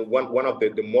 and one of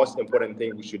the most important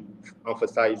things we should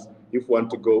emphasize if we want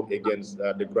to go against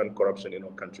the grand corruption in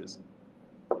our countries.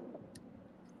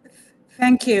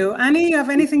 Thank you. Annie, you have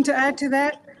anything to add to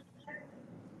that?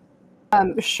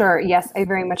 Sure. Yes, I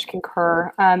very much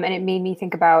concur. And it made me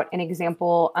think about an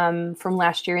example from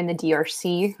last year in the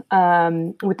DRC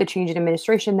with the change in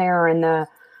administration there and the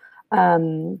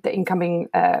incoming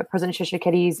President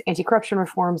Tshisekedi's anti-corruption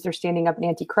reforms. They're standing up an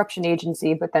anti-corruption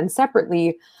agency, but then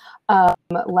separately,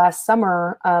 last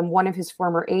summer, one of his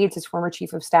former aides, his former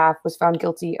chief of staff, was found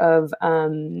guilty of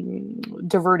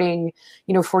diverting,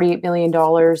 $48 million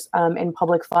in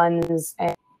public funds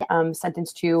and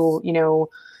sentenced to,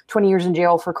 20 years in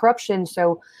jail for corruption.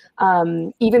 So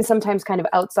even sometimes kind of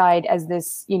outside as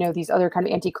this, these other kind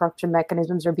of anti-corruption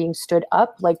mechanisms are being stood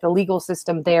up, like the legal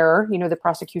system there, the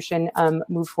prosecution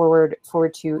moved forward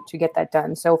to get that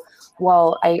done. So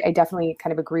while I definitely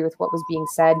kind of agree with what was being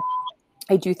said,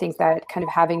 I do think that kind of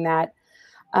having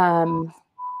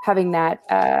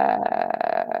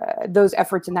those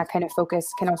efforts and that kind of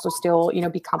focus can also still,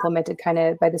 be complemented kind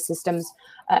of by the systems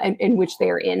in which they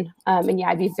are in. And yeah,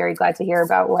 I'd be very glad to hear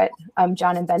about what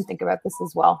John and Ben think about this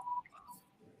as well.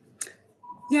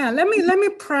 Yeah, let me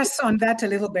press on that a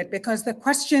little bit because the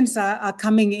questions are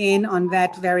coming in on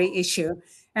that very issue.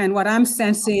 And what I'm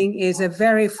sensing is a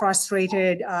very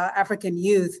frustrated African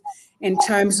youth in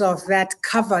terms of that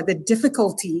cover, the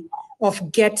difficulty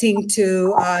of getting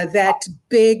to that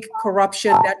big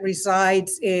corruption that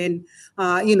resides in,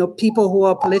 people who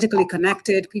are politically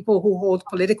connected, people who hold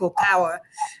political power,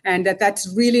 and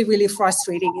that's really, really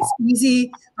frustrating. It's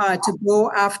easy to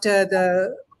go after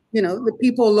the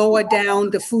people lower down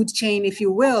the food chain, if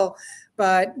you will,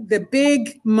 but the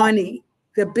big money,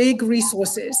 the big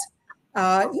resources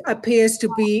appears to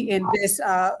be in this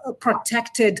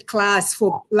protected class,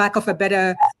 for lack of a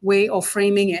better way of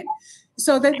framing it.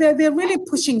 So they're really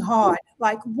pushing hard.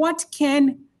 Like, what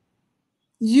can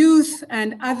youth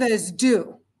and others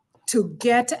do to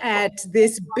get at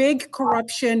this big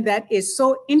corruption that is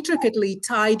so intricately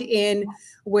tied in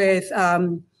with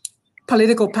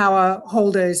political power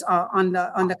holders on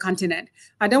the continent?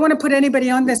 I don't want to put anybody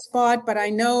on the spot, but I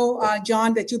know,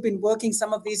 John, that you've been working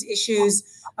some of these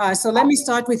issues. So let me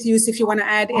start with you, see if you want to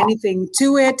add anything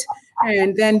to it.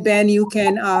 And then, Ben, you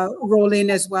can roll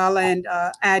in as well and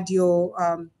add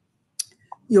your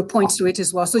points to it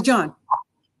as well. So, John.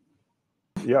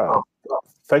 Yeah,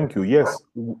 Thank you. Yes,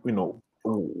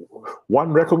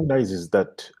 one recognizes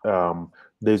that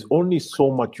there's only so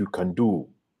much you can do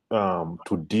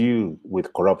to deal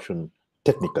with corruption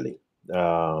technically.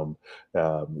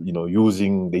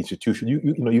 Using the institution,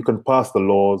 you can pass the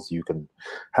laws, you can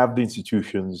have the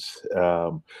institutions.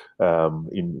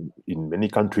 In many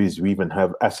countries, we even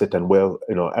have asset and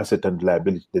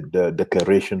liability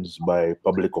declarations by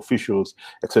public officials,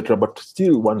 etc. But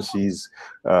still, one sees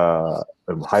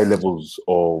high levels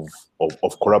of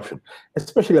corruption,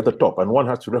 especially at the top. And one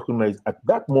has to recognize at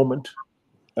that moment,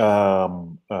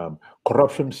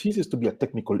 corruption ceases to be a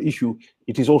technical issue.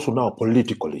 It is also now a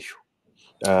political issue.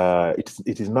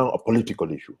 It is now a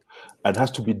political issue and has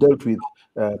to be dealt with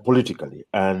politically.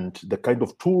 And the kind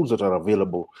of tools that are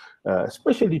available,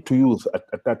 especially to youth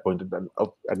at that point, and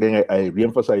again, I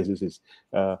re-emphasize this, is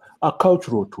are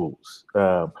cultural tools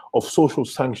of social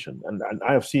sanction. And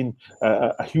I have seen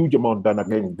a huge amount done.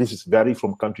 Again, this is vary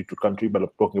from country to country, but I'm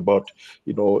talking about,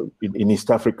 in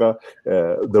East Africa,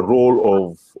 the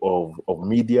role of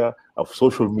media, of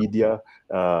social media,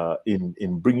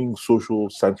 in bringing social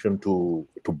sanction to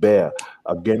bear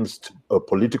against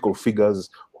political figures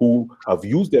who have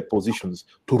used their positions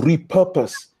to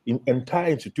repurpose in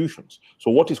entire institutions.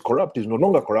 So what is corrupt is no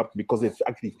longer corrupt because they've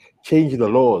actually changed the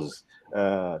laws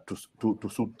to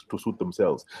suit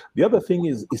themselves. The other thing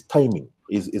is timing.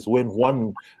 Is when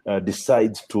one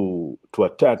decides to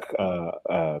attack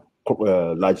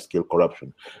large-scale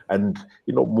corruption, and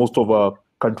most of our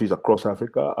countries across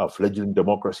Africa are fledgling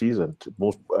democracies, and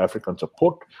most Africans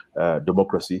support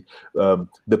democracy.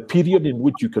 The period in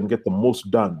which you can get the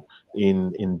most done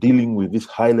in dealing with this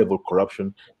high-level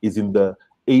corruption is in the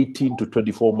 18 to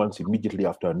 24 months immediately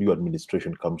after a new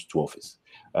administration comes to office.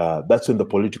 That's when the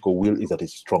political will is at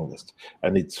its strongest,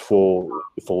 and it's for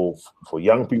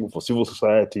young people, for civil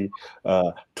society,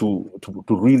 to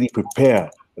really prepare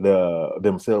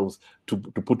themselves to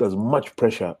put as much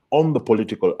pressure on the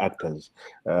political actors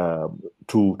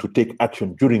to take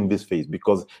action during this phase,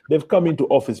 because they've come into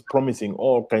office promising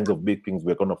all kinds of big things.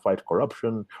 We're going to fight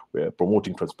corruption, we're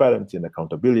promoting transparency and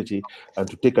accountability, and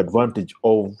to take advantage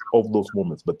of those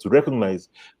moments. But to recognize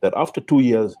that after 2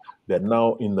 years, they're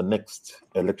now in the next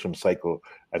election cycle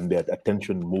and their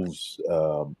attention moves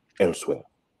elsewhere.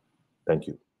 Thank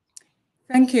you.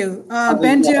 Thank you.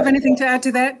 Ben, do you have anything to add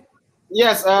to that?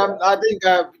 Yes, I think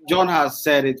John has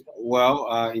said it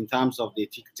well in terms of the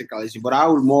technical issue, but I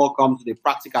will more come to the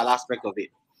practical aspect of it.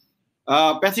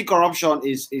 Petty corruption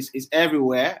is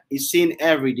everywhere. It's seen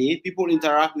every day. People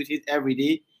interact with it every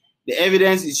day. The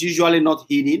evidence is usually not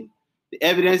hidden. The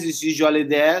evidence is usually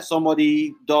there.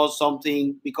 Somebody does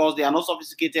something because they are not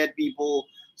sophisticated people.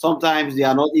 Sometimes they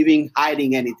are not even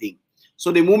hiding anything. So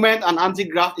the moment an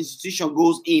anti-graft institution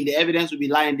goes in, the evidence will be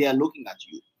lying there looking at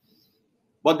you.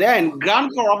 But then grand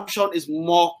corruption is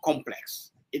more complex.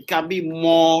 It can be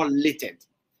more latent.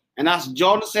 And as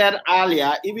John said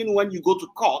earlier, even when you go to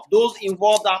court, those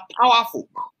involved are powerful.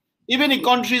 Even in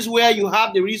countries where you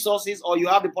have the resources or you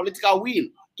have the political will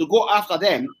to go after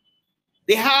them,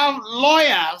 they have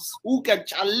lawyers who can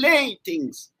challenge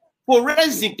things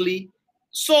forensically.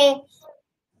 So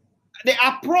the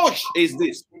approach is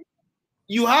this.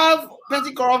 You have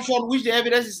petty corruption, which the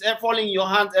evidence is falling in your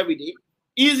hands every day.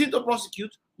 Easy to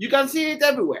prosecute. You can see it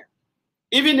everywhere.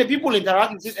 Even the people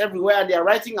interact with it everywhere, and they are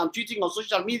writing and tweeting on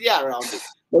social media around it.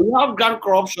 But you have grand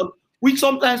corruption, which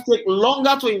sometimes take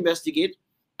longer to investigate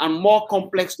and more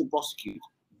complex to prosecute.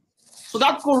 So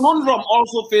that conundrum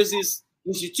also faces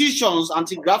institutions,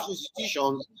 anti-graft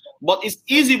institutions, but it's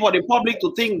easy for the public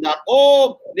to think that,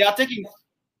 oh, they are taking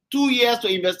 2 years to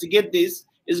investigate this.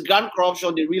 It's grand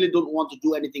corruption. They really don't want to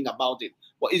do anything about it.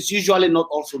 But it's usually not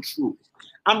also true.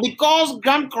 And because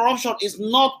grand corruption is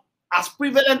not as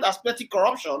prevalent as petty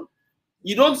corruption,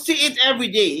 you don't see it every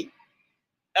day.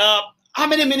 How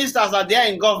many ministers are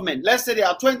there in government? Let's say there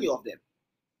are 20 of them.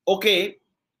 Okay.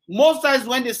 Most times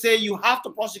when they say you have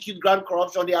to prosecute grand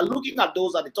corruption, they are looking at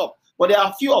those at the top. But there are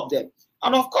a few of them.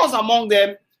 And of course, among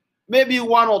them, maybe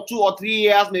 1 or 2 or 3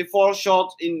 years may fall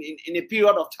short in a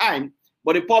period of time.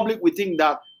 But the public will think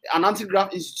that an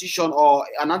anti-graft institution or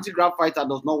an anti-graft fighter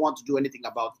does not want to do anything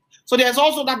about it. So there's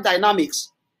also that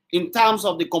dynamics in terms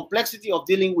of the complexity of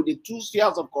dealing with the two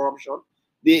spheres of corruption,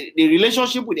 the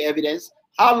relationship with the evidence,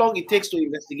 how long it takes to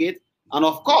investigate, and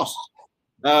of course,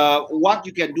 what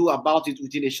you can do about it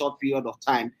within a short period of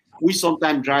time, which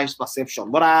sometimes drives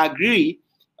perception. But I agree,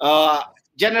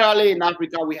 generally in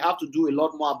Africa, we have to do a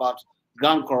lot more about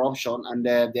grand corruption, and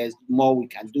there's more we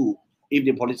can do if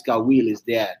the political will is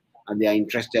there and they are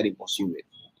interested in pursuing it.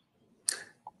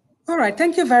 All right,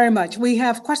 thank you very much. We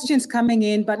have questions coming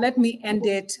in, but let me end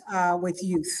it with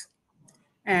youth.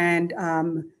 And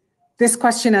this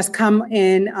question has come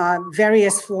in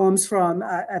various forms from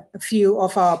a few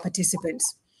of our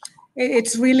participants.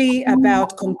 It's really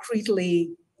about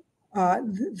concretely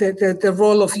the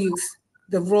role of youth,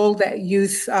 the role that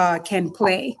youth can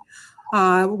play.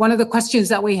 One of the questions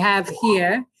that we have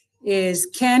here is,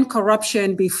 can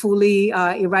corruption be fully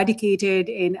eradicated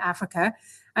in Africa?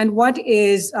 And what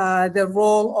is the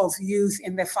role of youth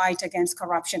in the fight against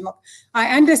corruption? Look,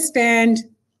 I understand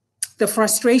the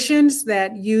frustrations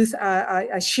that youth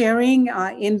are sharing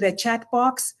in the chat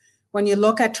box. When you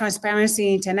look at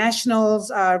Transparency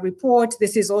International's report,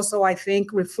 this is also, I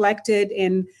think, reflected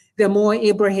in the Mo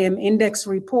Ibrahim Index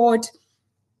report.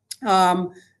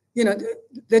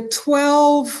 The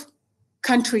 12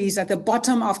 countries at the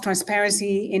bottom of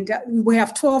Transparency, we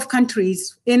have 12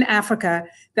 countries in Africa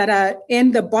that are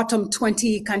in the bottom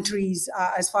 20 countries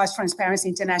as far as Transparency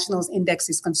International's index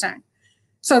is concerned.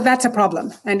 So that's a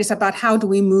problem. And it's about how do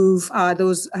we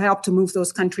help to move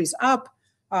those countries up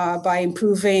by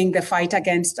improving the fight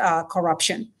against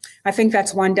corruption. I think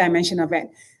that's one dimension of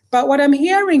it. But what I'm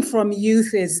hearing from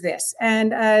youth is this,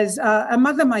 and as a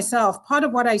mother myself, part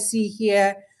of what I see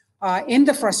here in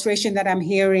the frustration that I'm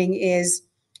hearing is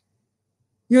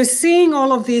you're seeing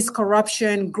all of this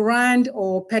corruption, grand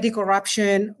or petty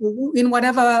corruption, in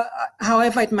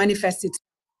however it manifests itself.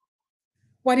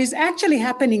 What is actually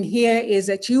happening here is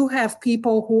that you have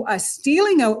people who are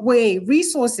stealing away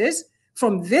resources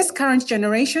from this current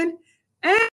generation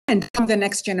and from the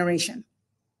next generation.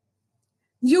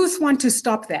 Youth want to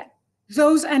stop that.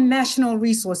 Those are national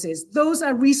resources. Those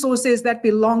are resources that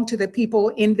belong to the people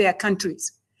in their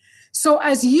countries. So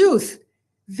as youth,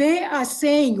 they are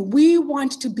saying, we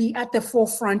want to be at the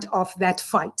forefront of that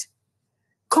fight.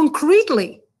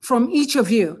 Concretely, from each of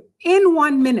you, in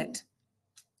 1 minute,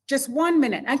 just 1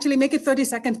 minute, actually make it 30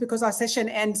 seconds because our session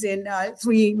ends in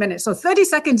 3 minutes. So 30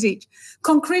 seconds each.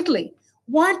 Concretely,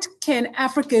 what can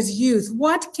Africa's youth,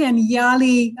 what can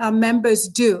YALI members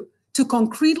do to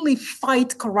concretely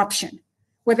fight corruption,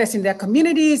 whether it's in their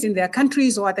communities, in their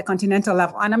countries, or at the continental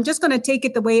level? And I'm just going to take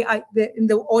it in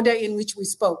the order in which we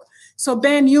spoke. So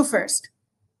Ben, you first.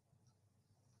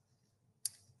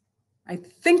 I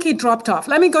think he dropped off.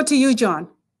 Let me go to you, John.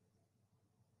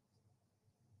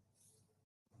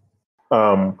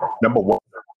 Number one,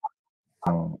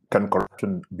 can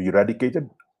corruption be eradicated?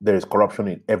 There is corruption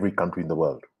in every country in the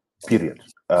world, period.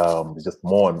 It's just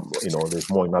more, there's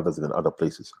more in others than other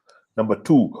places. Number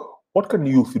two, what can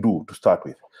youth do to start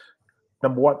with?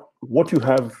 Number one, what you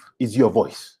have is your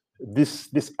voice. This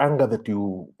anger that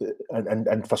you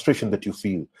and frustration that you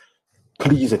feel,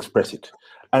 please express it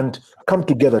and come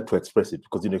together to express it,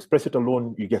 because express it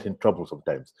alone, you get in trouble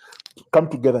sometimes. Come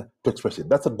together to express it.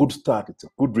 That's a good start. It's a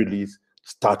good release.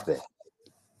 Start there.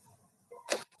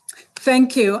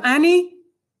 Thank you. Annie?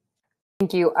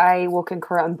 Thank you. I will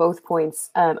concur on both points.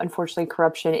 Unfortunately,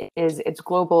 corruption it's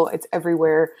global, it's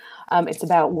everywhere. It's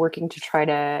about working to try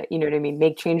to,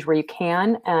 make change where you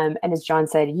can. And as John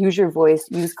said, use your voice,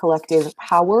 use collective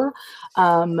power.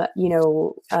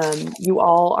 You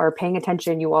all are paying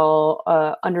attention. You all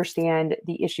understand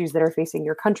the issues that are facing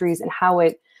your countries and how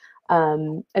it,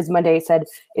 as Monday said,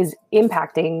 is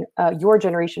impacting your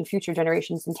generation, future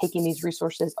generations, and taking these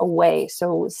resources away.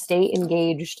 So stay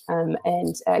engaged and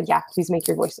please make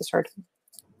your voices heard.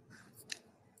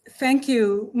 Thank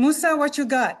you. Musa, what you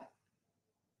got?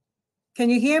 Can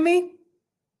you hear me?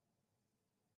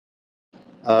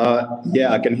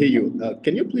 Yeah, I can hear you.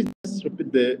 Can you please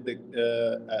repeat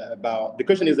about the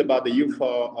question is about the youth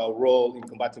role in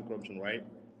combating corruption, right?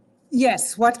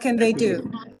 Yes. What can they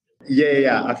do?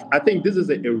 Yeah. I think this is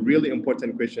a really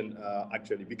important question,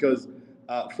 actually, because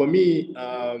for me,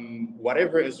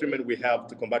 whatever instrument we have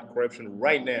to combat corruption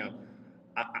right now,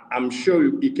 I'm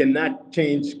sure it cannot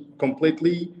change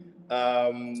completely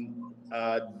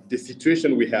the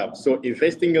situation we have. So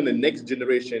investing in the next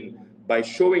generation by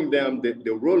showing them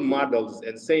the role models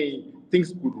and saying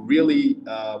things could really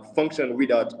function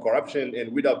without corruption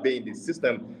and without being the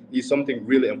system is something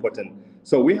really important.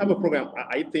 So we have a program.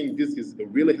 I think this is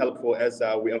really helpful as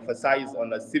we emphasize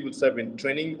on a civil servant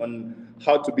training on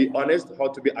how to be honest, how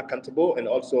to be accountable, and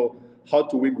also how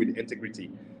to work with integrity.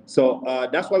 So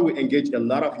that's why we engage a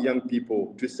lot of young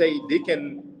people to say they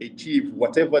can achieve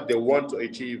whatever they want to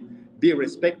achieve, be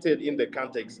respected in the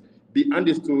context, be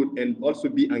understood, and also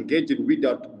be engaged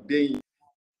without being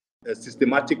a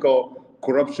systematical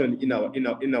corruption in our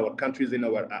countries, in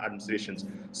our administrations.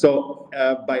 So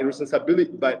by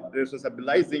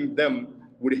responsibilizing them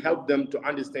would help them to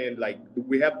understand, like,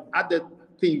 we have other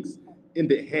things in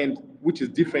the hand which is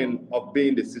different of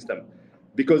being the system.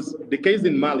 Because the case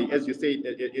in Mali, as you say,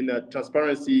 in a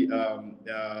transparency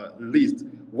list,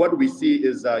 what we see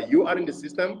is you are in the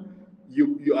system,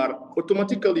 you are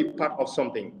automatically part of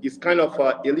something. It's kind of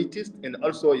elitist, and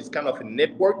also it's kind of a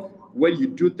network where you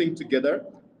do things together,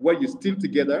 where you still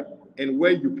together, and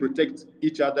where you protect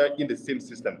each other in the same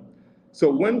system. So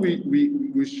when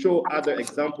we show other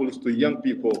examples to young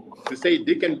people to say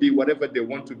they can be whatever they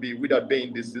want to be without being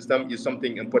in this system is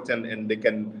something important, and they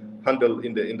can handle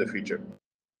in the future.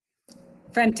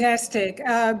 Fantastic.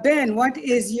 Ben, what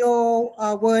is your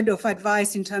word of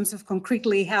advice in terms of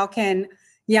concretely how can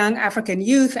young African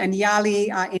youth and YALI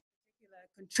in particular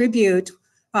contribute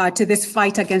to this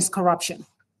fight against corruption?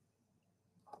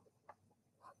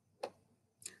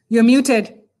 You're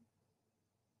muted.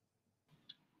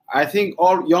 I think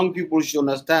all young people should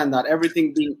understand that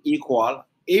everything being equal,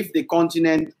 if the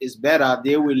continent is better,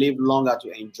 they will live longer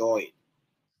to enjoy it.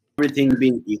 Everything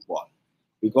being equal,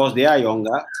 because they are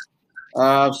younger.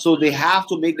 So they have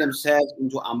to make themselves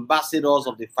into ambassadors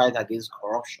of the fight against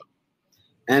corruption.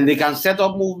 And they can set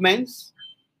up movements.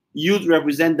 Youth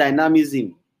represent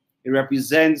dynamism. It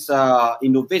represents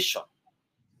innovation.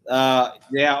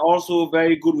 They are also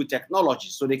very good with technology.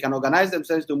 So they can organize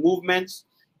themselves to movements,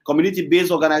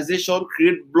 community-based organization,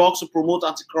 create blogs to promote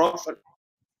anti-corruption.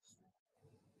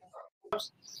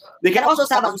 They can also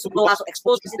serve as whistleblowers to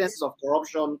expose incidents of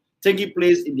corruption taking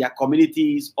place in their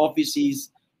communities,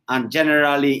 offices, and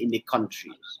generally in the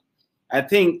countries. I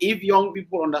think if young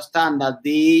people understand that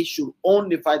they should own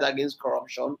the fight against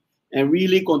corruption and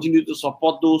really continue to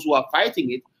support those who are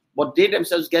fighting it, but they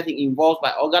themselves getting involved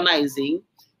by organizing,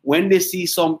 when they see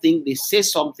something, they say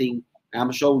something,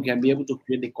 I'm sure we can be able to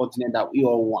create the continent that we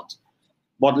all want.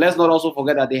 But let's not also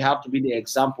forget that they have to be the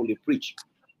example they preach.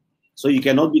 So you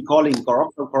cannot be calling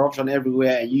corruption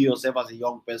everywhere, and you yourself as a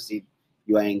young person,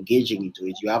 you are engaging into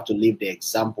it. You have to live the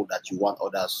example that you want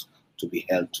others to be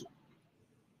held to.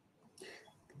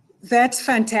 That's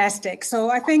fantastic. So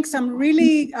I think some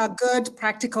really good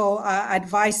practical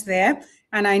advice there.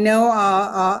 And I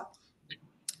know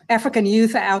African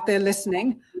youth are out there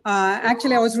listening.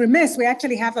 Actually, I was remiss. We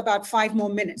actually have about 5 more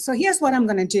minutes. So here's what I'm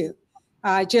going to do.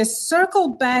 Just circle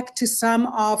back to some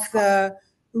of the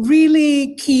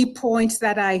really key points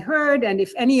that I heard. And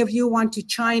if any of you want to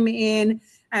chime in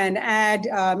and add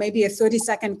maybe a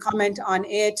 30-second comment on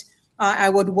it, I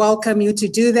would welcome you to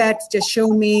do that. Just show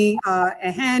me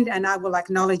a hand and I will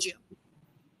acknowledge you.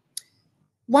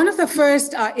 One of the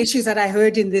first issues that I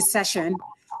heard in this session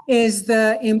is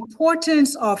the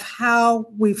importance of how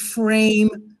we frame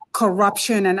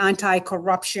corruption and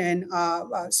anti-corruption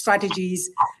strategies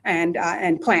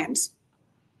and plans.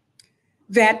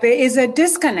 That there is a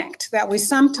disconnect, that we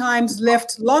sometimes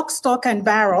lift lock, stock, and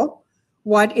barrel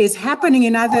what is happening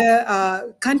in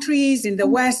other countries in the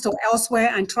West or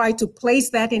elsewhere and try to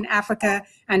place that in Africa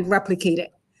and replicate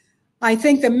it. I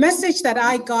think the message that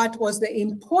I got was the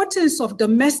importance of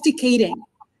domesticating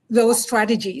those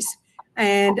strategies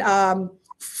and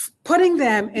putting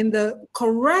them in the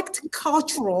correct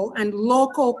cultural and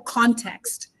local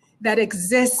context that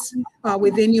exists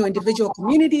within your individual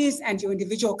communities and your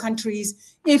individual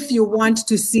countries if you want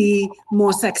to see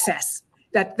more success.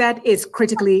 That is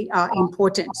critically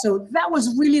important. So that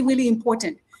was really, really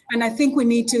important. And I think we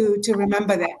need to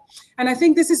remember that. And I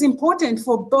think this is important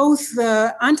for both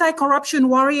the anti-corruption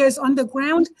warriors on the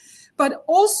ground, but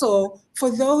also for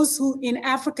those who in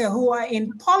Africa who are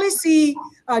in policy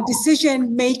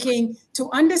decision-making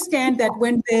to understand that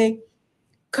when they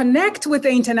connect with the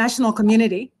international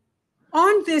community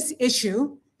on this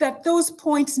issue, that those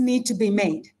points need to be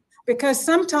made. Because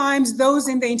sometimes those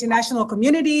in the international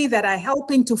community that are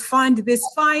helping to fund this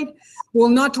fight will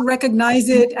not recognize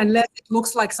it unless it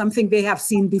looks like something they have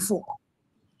seen before,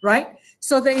 right?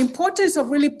 So the importance of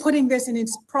really putting this in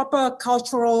its proper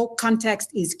cultural context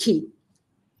is key.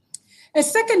 A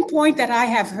second point that I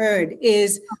have heard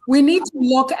is we need to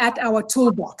look at our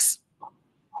toolbox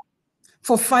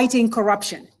for fighting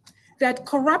corruption. That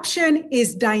corruption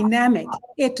is dynamic.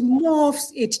 It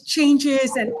morphs, it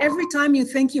changes, and every time you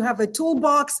think you have a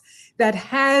toolbox that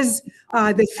has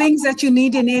the things that you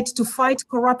need in it to fight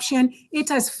corruption, it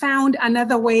has found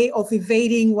another way of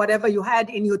evading whatever you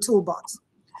had in your toolbox.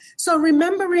 So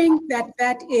remembering that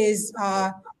that is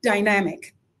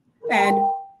dynamic and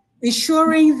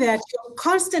ensuring that you're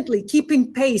constantly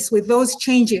keeping pace with those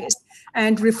changes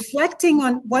and reflecting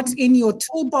on what's in your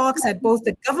toolbox at both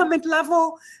the government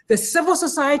level, the civil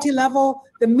society level,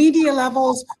 the media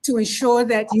levels, to ensure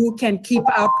that you can keep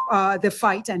up the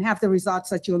fight and have the results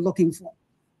that you're looking for.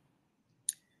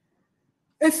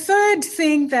 A third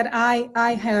thing that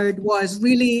I heard was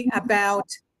really about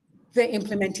the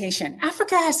implementation.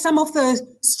 Africa has some of the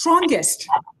strongest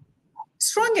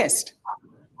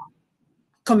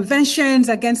conventions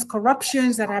against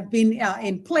corruptions that have been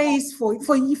in place for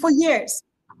years.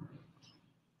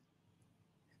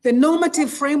 The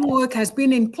normative framework has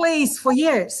been in place for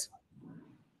years.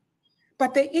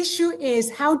 But the issue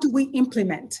is, how do we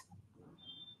implement?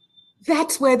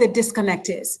 That's where the disconnect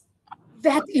is,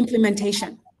 that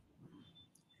implementation.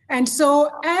 And so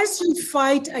as you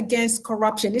fight against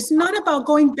corruption, it's not about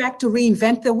going back to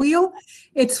reinvent the wheel.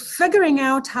 It's figuring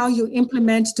out how you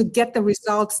implement to get the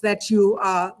results that you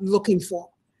are looking for.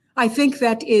 I think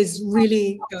that is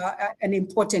really an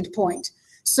important point.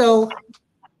 So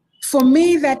for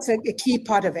me, that's a key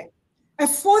part of it. A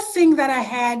fourth thing that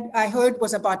I heard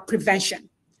was about prevention.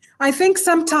 I think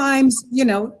sometimes,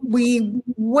 we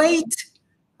wait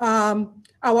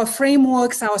our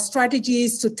frameworks, our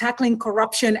strategies to tackling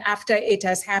corruption after it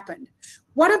has happened.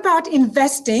 What about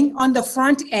investing on the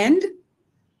front end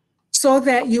so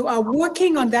that you are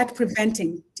working on that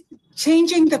preventing,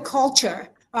 changing the culture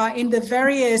in the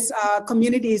various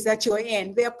communities that you're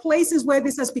in? There are places where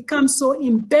this has become so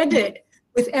embedded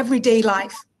with everyday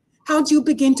life. How do you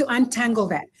begin to untangle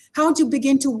that? How do you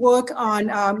begin to work on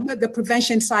the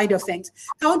prevention side of things?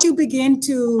 How do you begin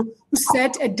to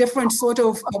set a different sort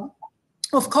of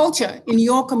culture in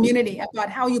your community about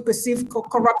how you perceive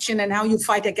corruption and how you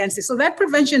fight against it? So that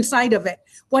prevention side of it,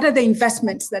 what are the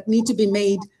investments that need to be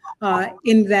made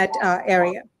in that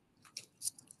area?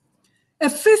 A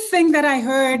fifth thing that I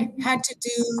heard had to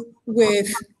do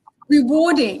with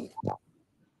rewarding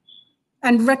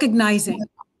and recognizing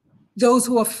those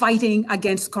who are fighting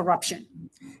against corruption.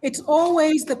 It's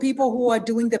always the people who are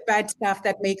doing the bad stuff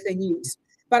that make the news.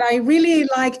 But I really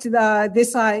liked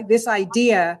this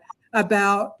idea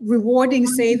about rewarding,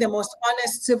 say, the most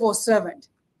honest civil servant,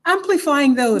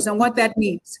 amplifying those and what that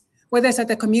means, whether it's at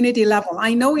the community level.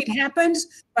 I know it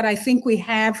happens, but I think we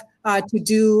have to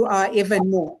do even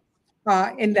more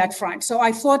in that front. So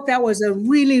I thought that was a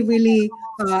really, really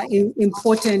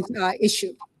important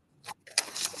issue.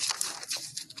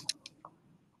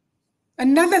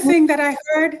 Another thing that I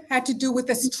heard had to do with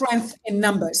the strength in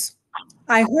numbers.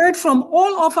 I heard from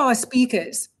all of our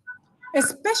speakers,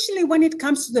 especially when it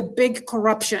comes to the big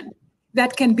corruption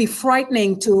that can be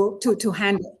frightening to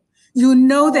handle. You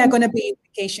know there are going to be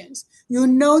implications. You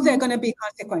know there are going to be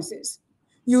consequences.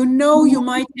 You know you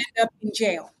might end up in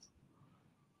jail.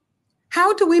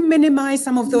 How do we minimize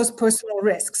some of those personal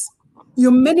risks? You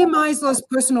minimize those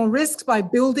personal risks by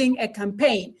building a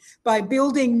campaign, by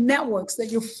building networks, that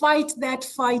you fight that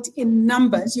fight in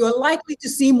numbers. You're likely to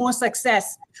see more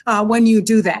success when you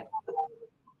do that.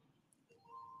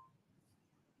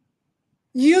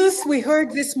 Youth, we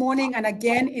heard this morning and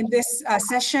again in this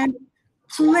session,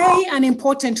 play an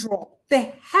important role.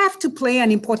 They have to play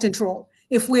an important role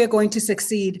if we are going to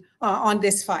succeed on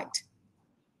this fight.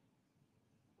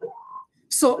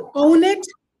 So own it.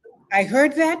 I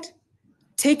heard that.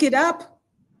 Take it up.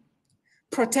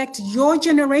 Protect your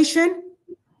generation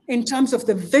in terms of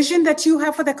the vision that you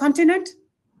have for the continent.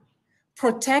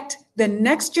 Protect the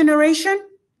next generation.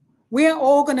 We're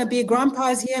all going to be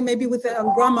grandpas here, maybe with the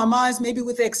grandmamas, maybe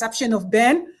with the exception of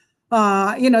Ben.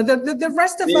 The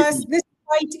rest of us, this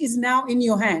fight is now in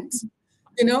your hands.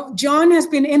 John has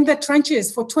been in the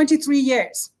trenches for 23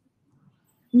 years.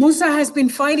 Musa has been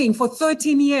fighting for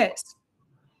 13 years.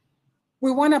 We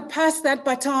want to pass that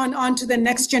baton on to the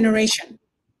next generation.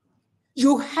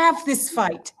 You have this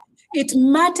fight. It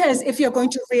matters if you're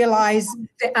going to realize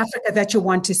the Africa that you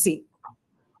want to see.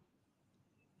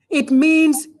 It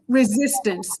means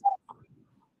resistance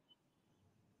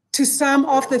to some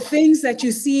of the things that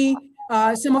you see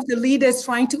some of the leaders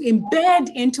trying to embed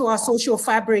into our social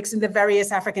fabrics in the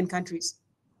various African countries.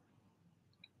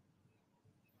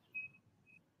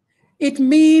 It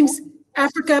means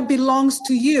Africa belongs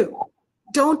to you.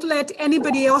 Don't let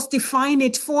anybody else define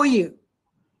it for you.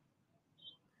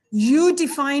 You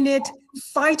define it,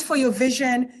 fight for your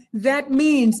vision. That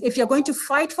means if you're going to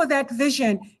fight for that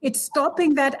vision, it's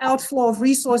stopping that outflow of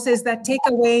resources that take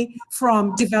away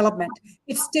from development.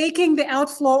 It's taking the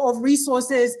outflow of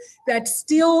resources that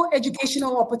steal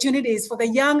educational opportunities for the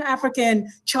young African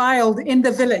child in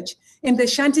the village, in the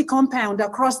shanty compound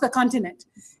across the continent.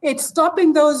 It's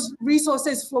stopping those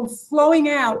resources from flowing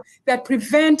out that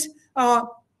prevent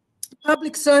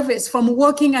public service from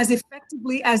working as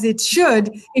effectively as it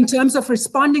should in terms of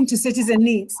responding to citizen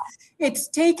needs. It's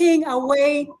taking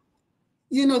away,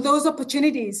 those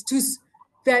opportunities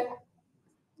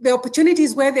the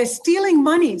opportunities where they're stealing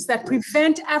monies that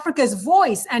prevent Africa's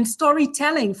voice and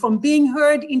storytelling from being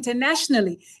heard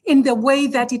internationally in the way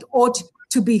that it ought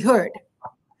to be heard.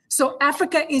 So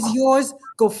Africa is yours.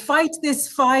 Go fight this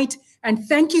fight. And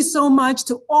thank you so much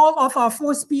to all of our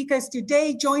 4 speakers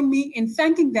today. Join me in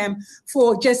thanking them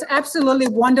for just absolutely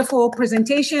wonderful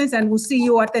presentations, and we'll see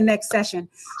you at the next session.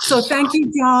 So thank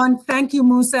you, John. Thank you,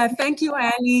 Musa. Thank you,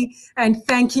 Annie. And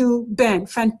thank you, Ben.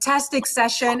 Fantastic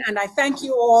session. And I thank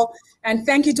you all. And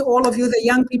thank you to all of you, the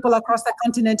young people across the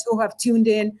continent who have tuned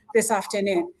in this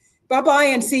afternoon. Bye-bye,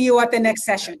 and see you at the next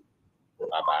session.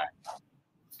 Bye-bye.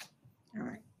 All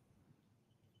right.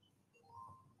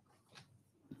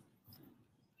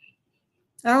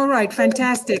 All right,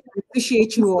 fantastic. I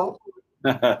appreciate you all.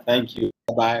 Thank you.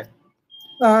 Bye-bye.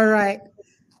 All right.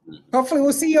 Hopefully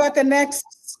we'll see you at the next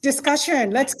discussion.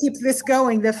 Let's keep this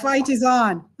going. The fight is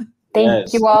on.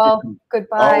 Thank you all.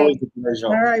 Goodbye. Always a pleasure.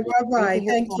 All right, bye-bye.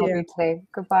 Thank you. Today.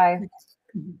 Goodbye.